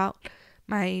figuring out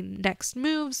my next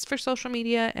moves for social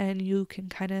media, and you can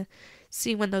kind of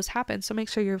see when those happen. So make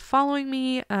sure you're following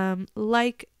me,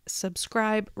 like,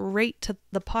 subscribe, rate to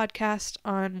the podcast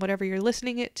on whatever you're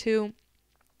listening it to.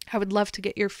 I would love to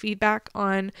get your feedback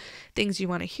on things you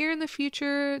want to hear in the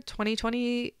future.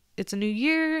 2020, it's a new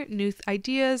year, new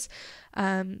ideas.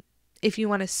 If you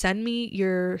want to send me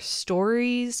your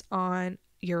stories on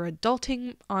your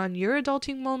adulting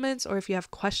moments, or if you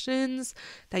have questions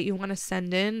that you want to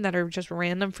send in that are just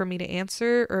random for me to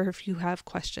answer, or if you have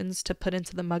questions to put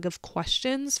into the mug of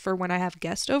questions for when I have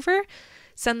guests over,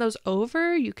 send those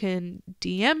over. You can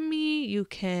DM me, you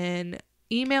can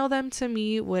email them to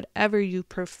me, whatever you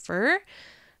prefer.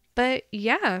 But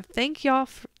yeah, thanks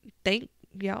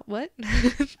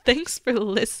for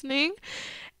listening.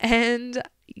 And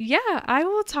yeah, I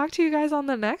will talk to you guys on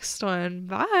the next one.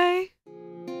 Bye.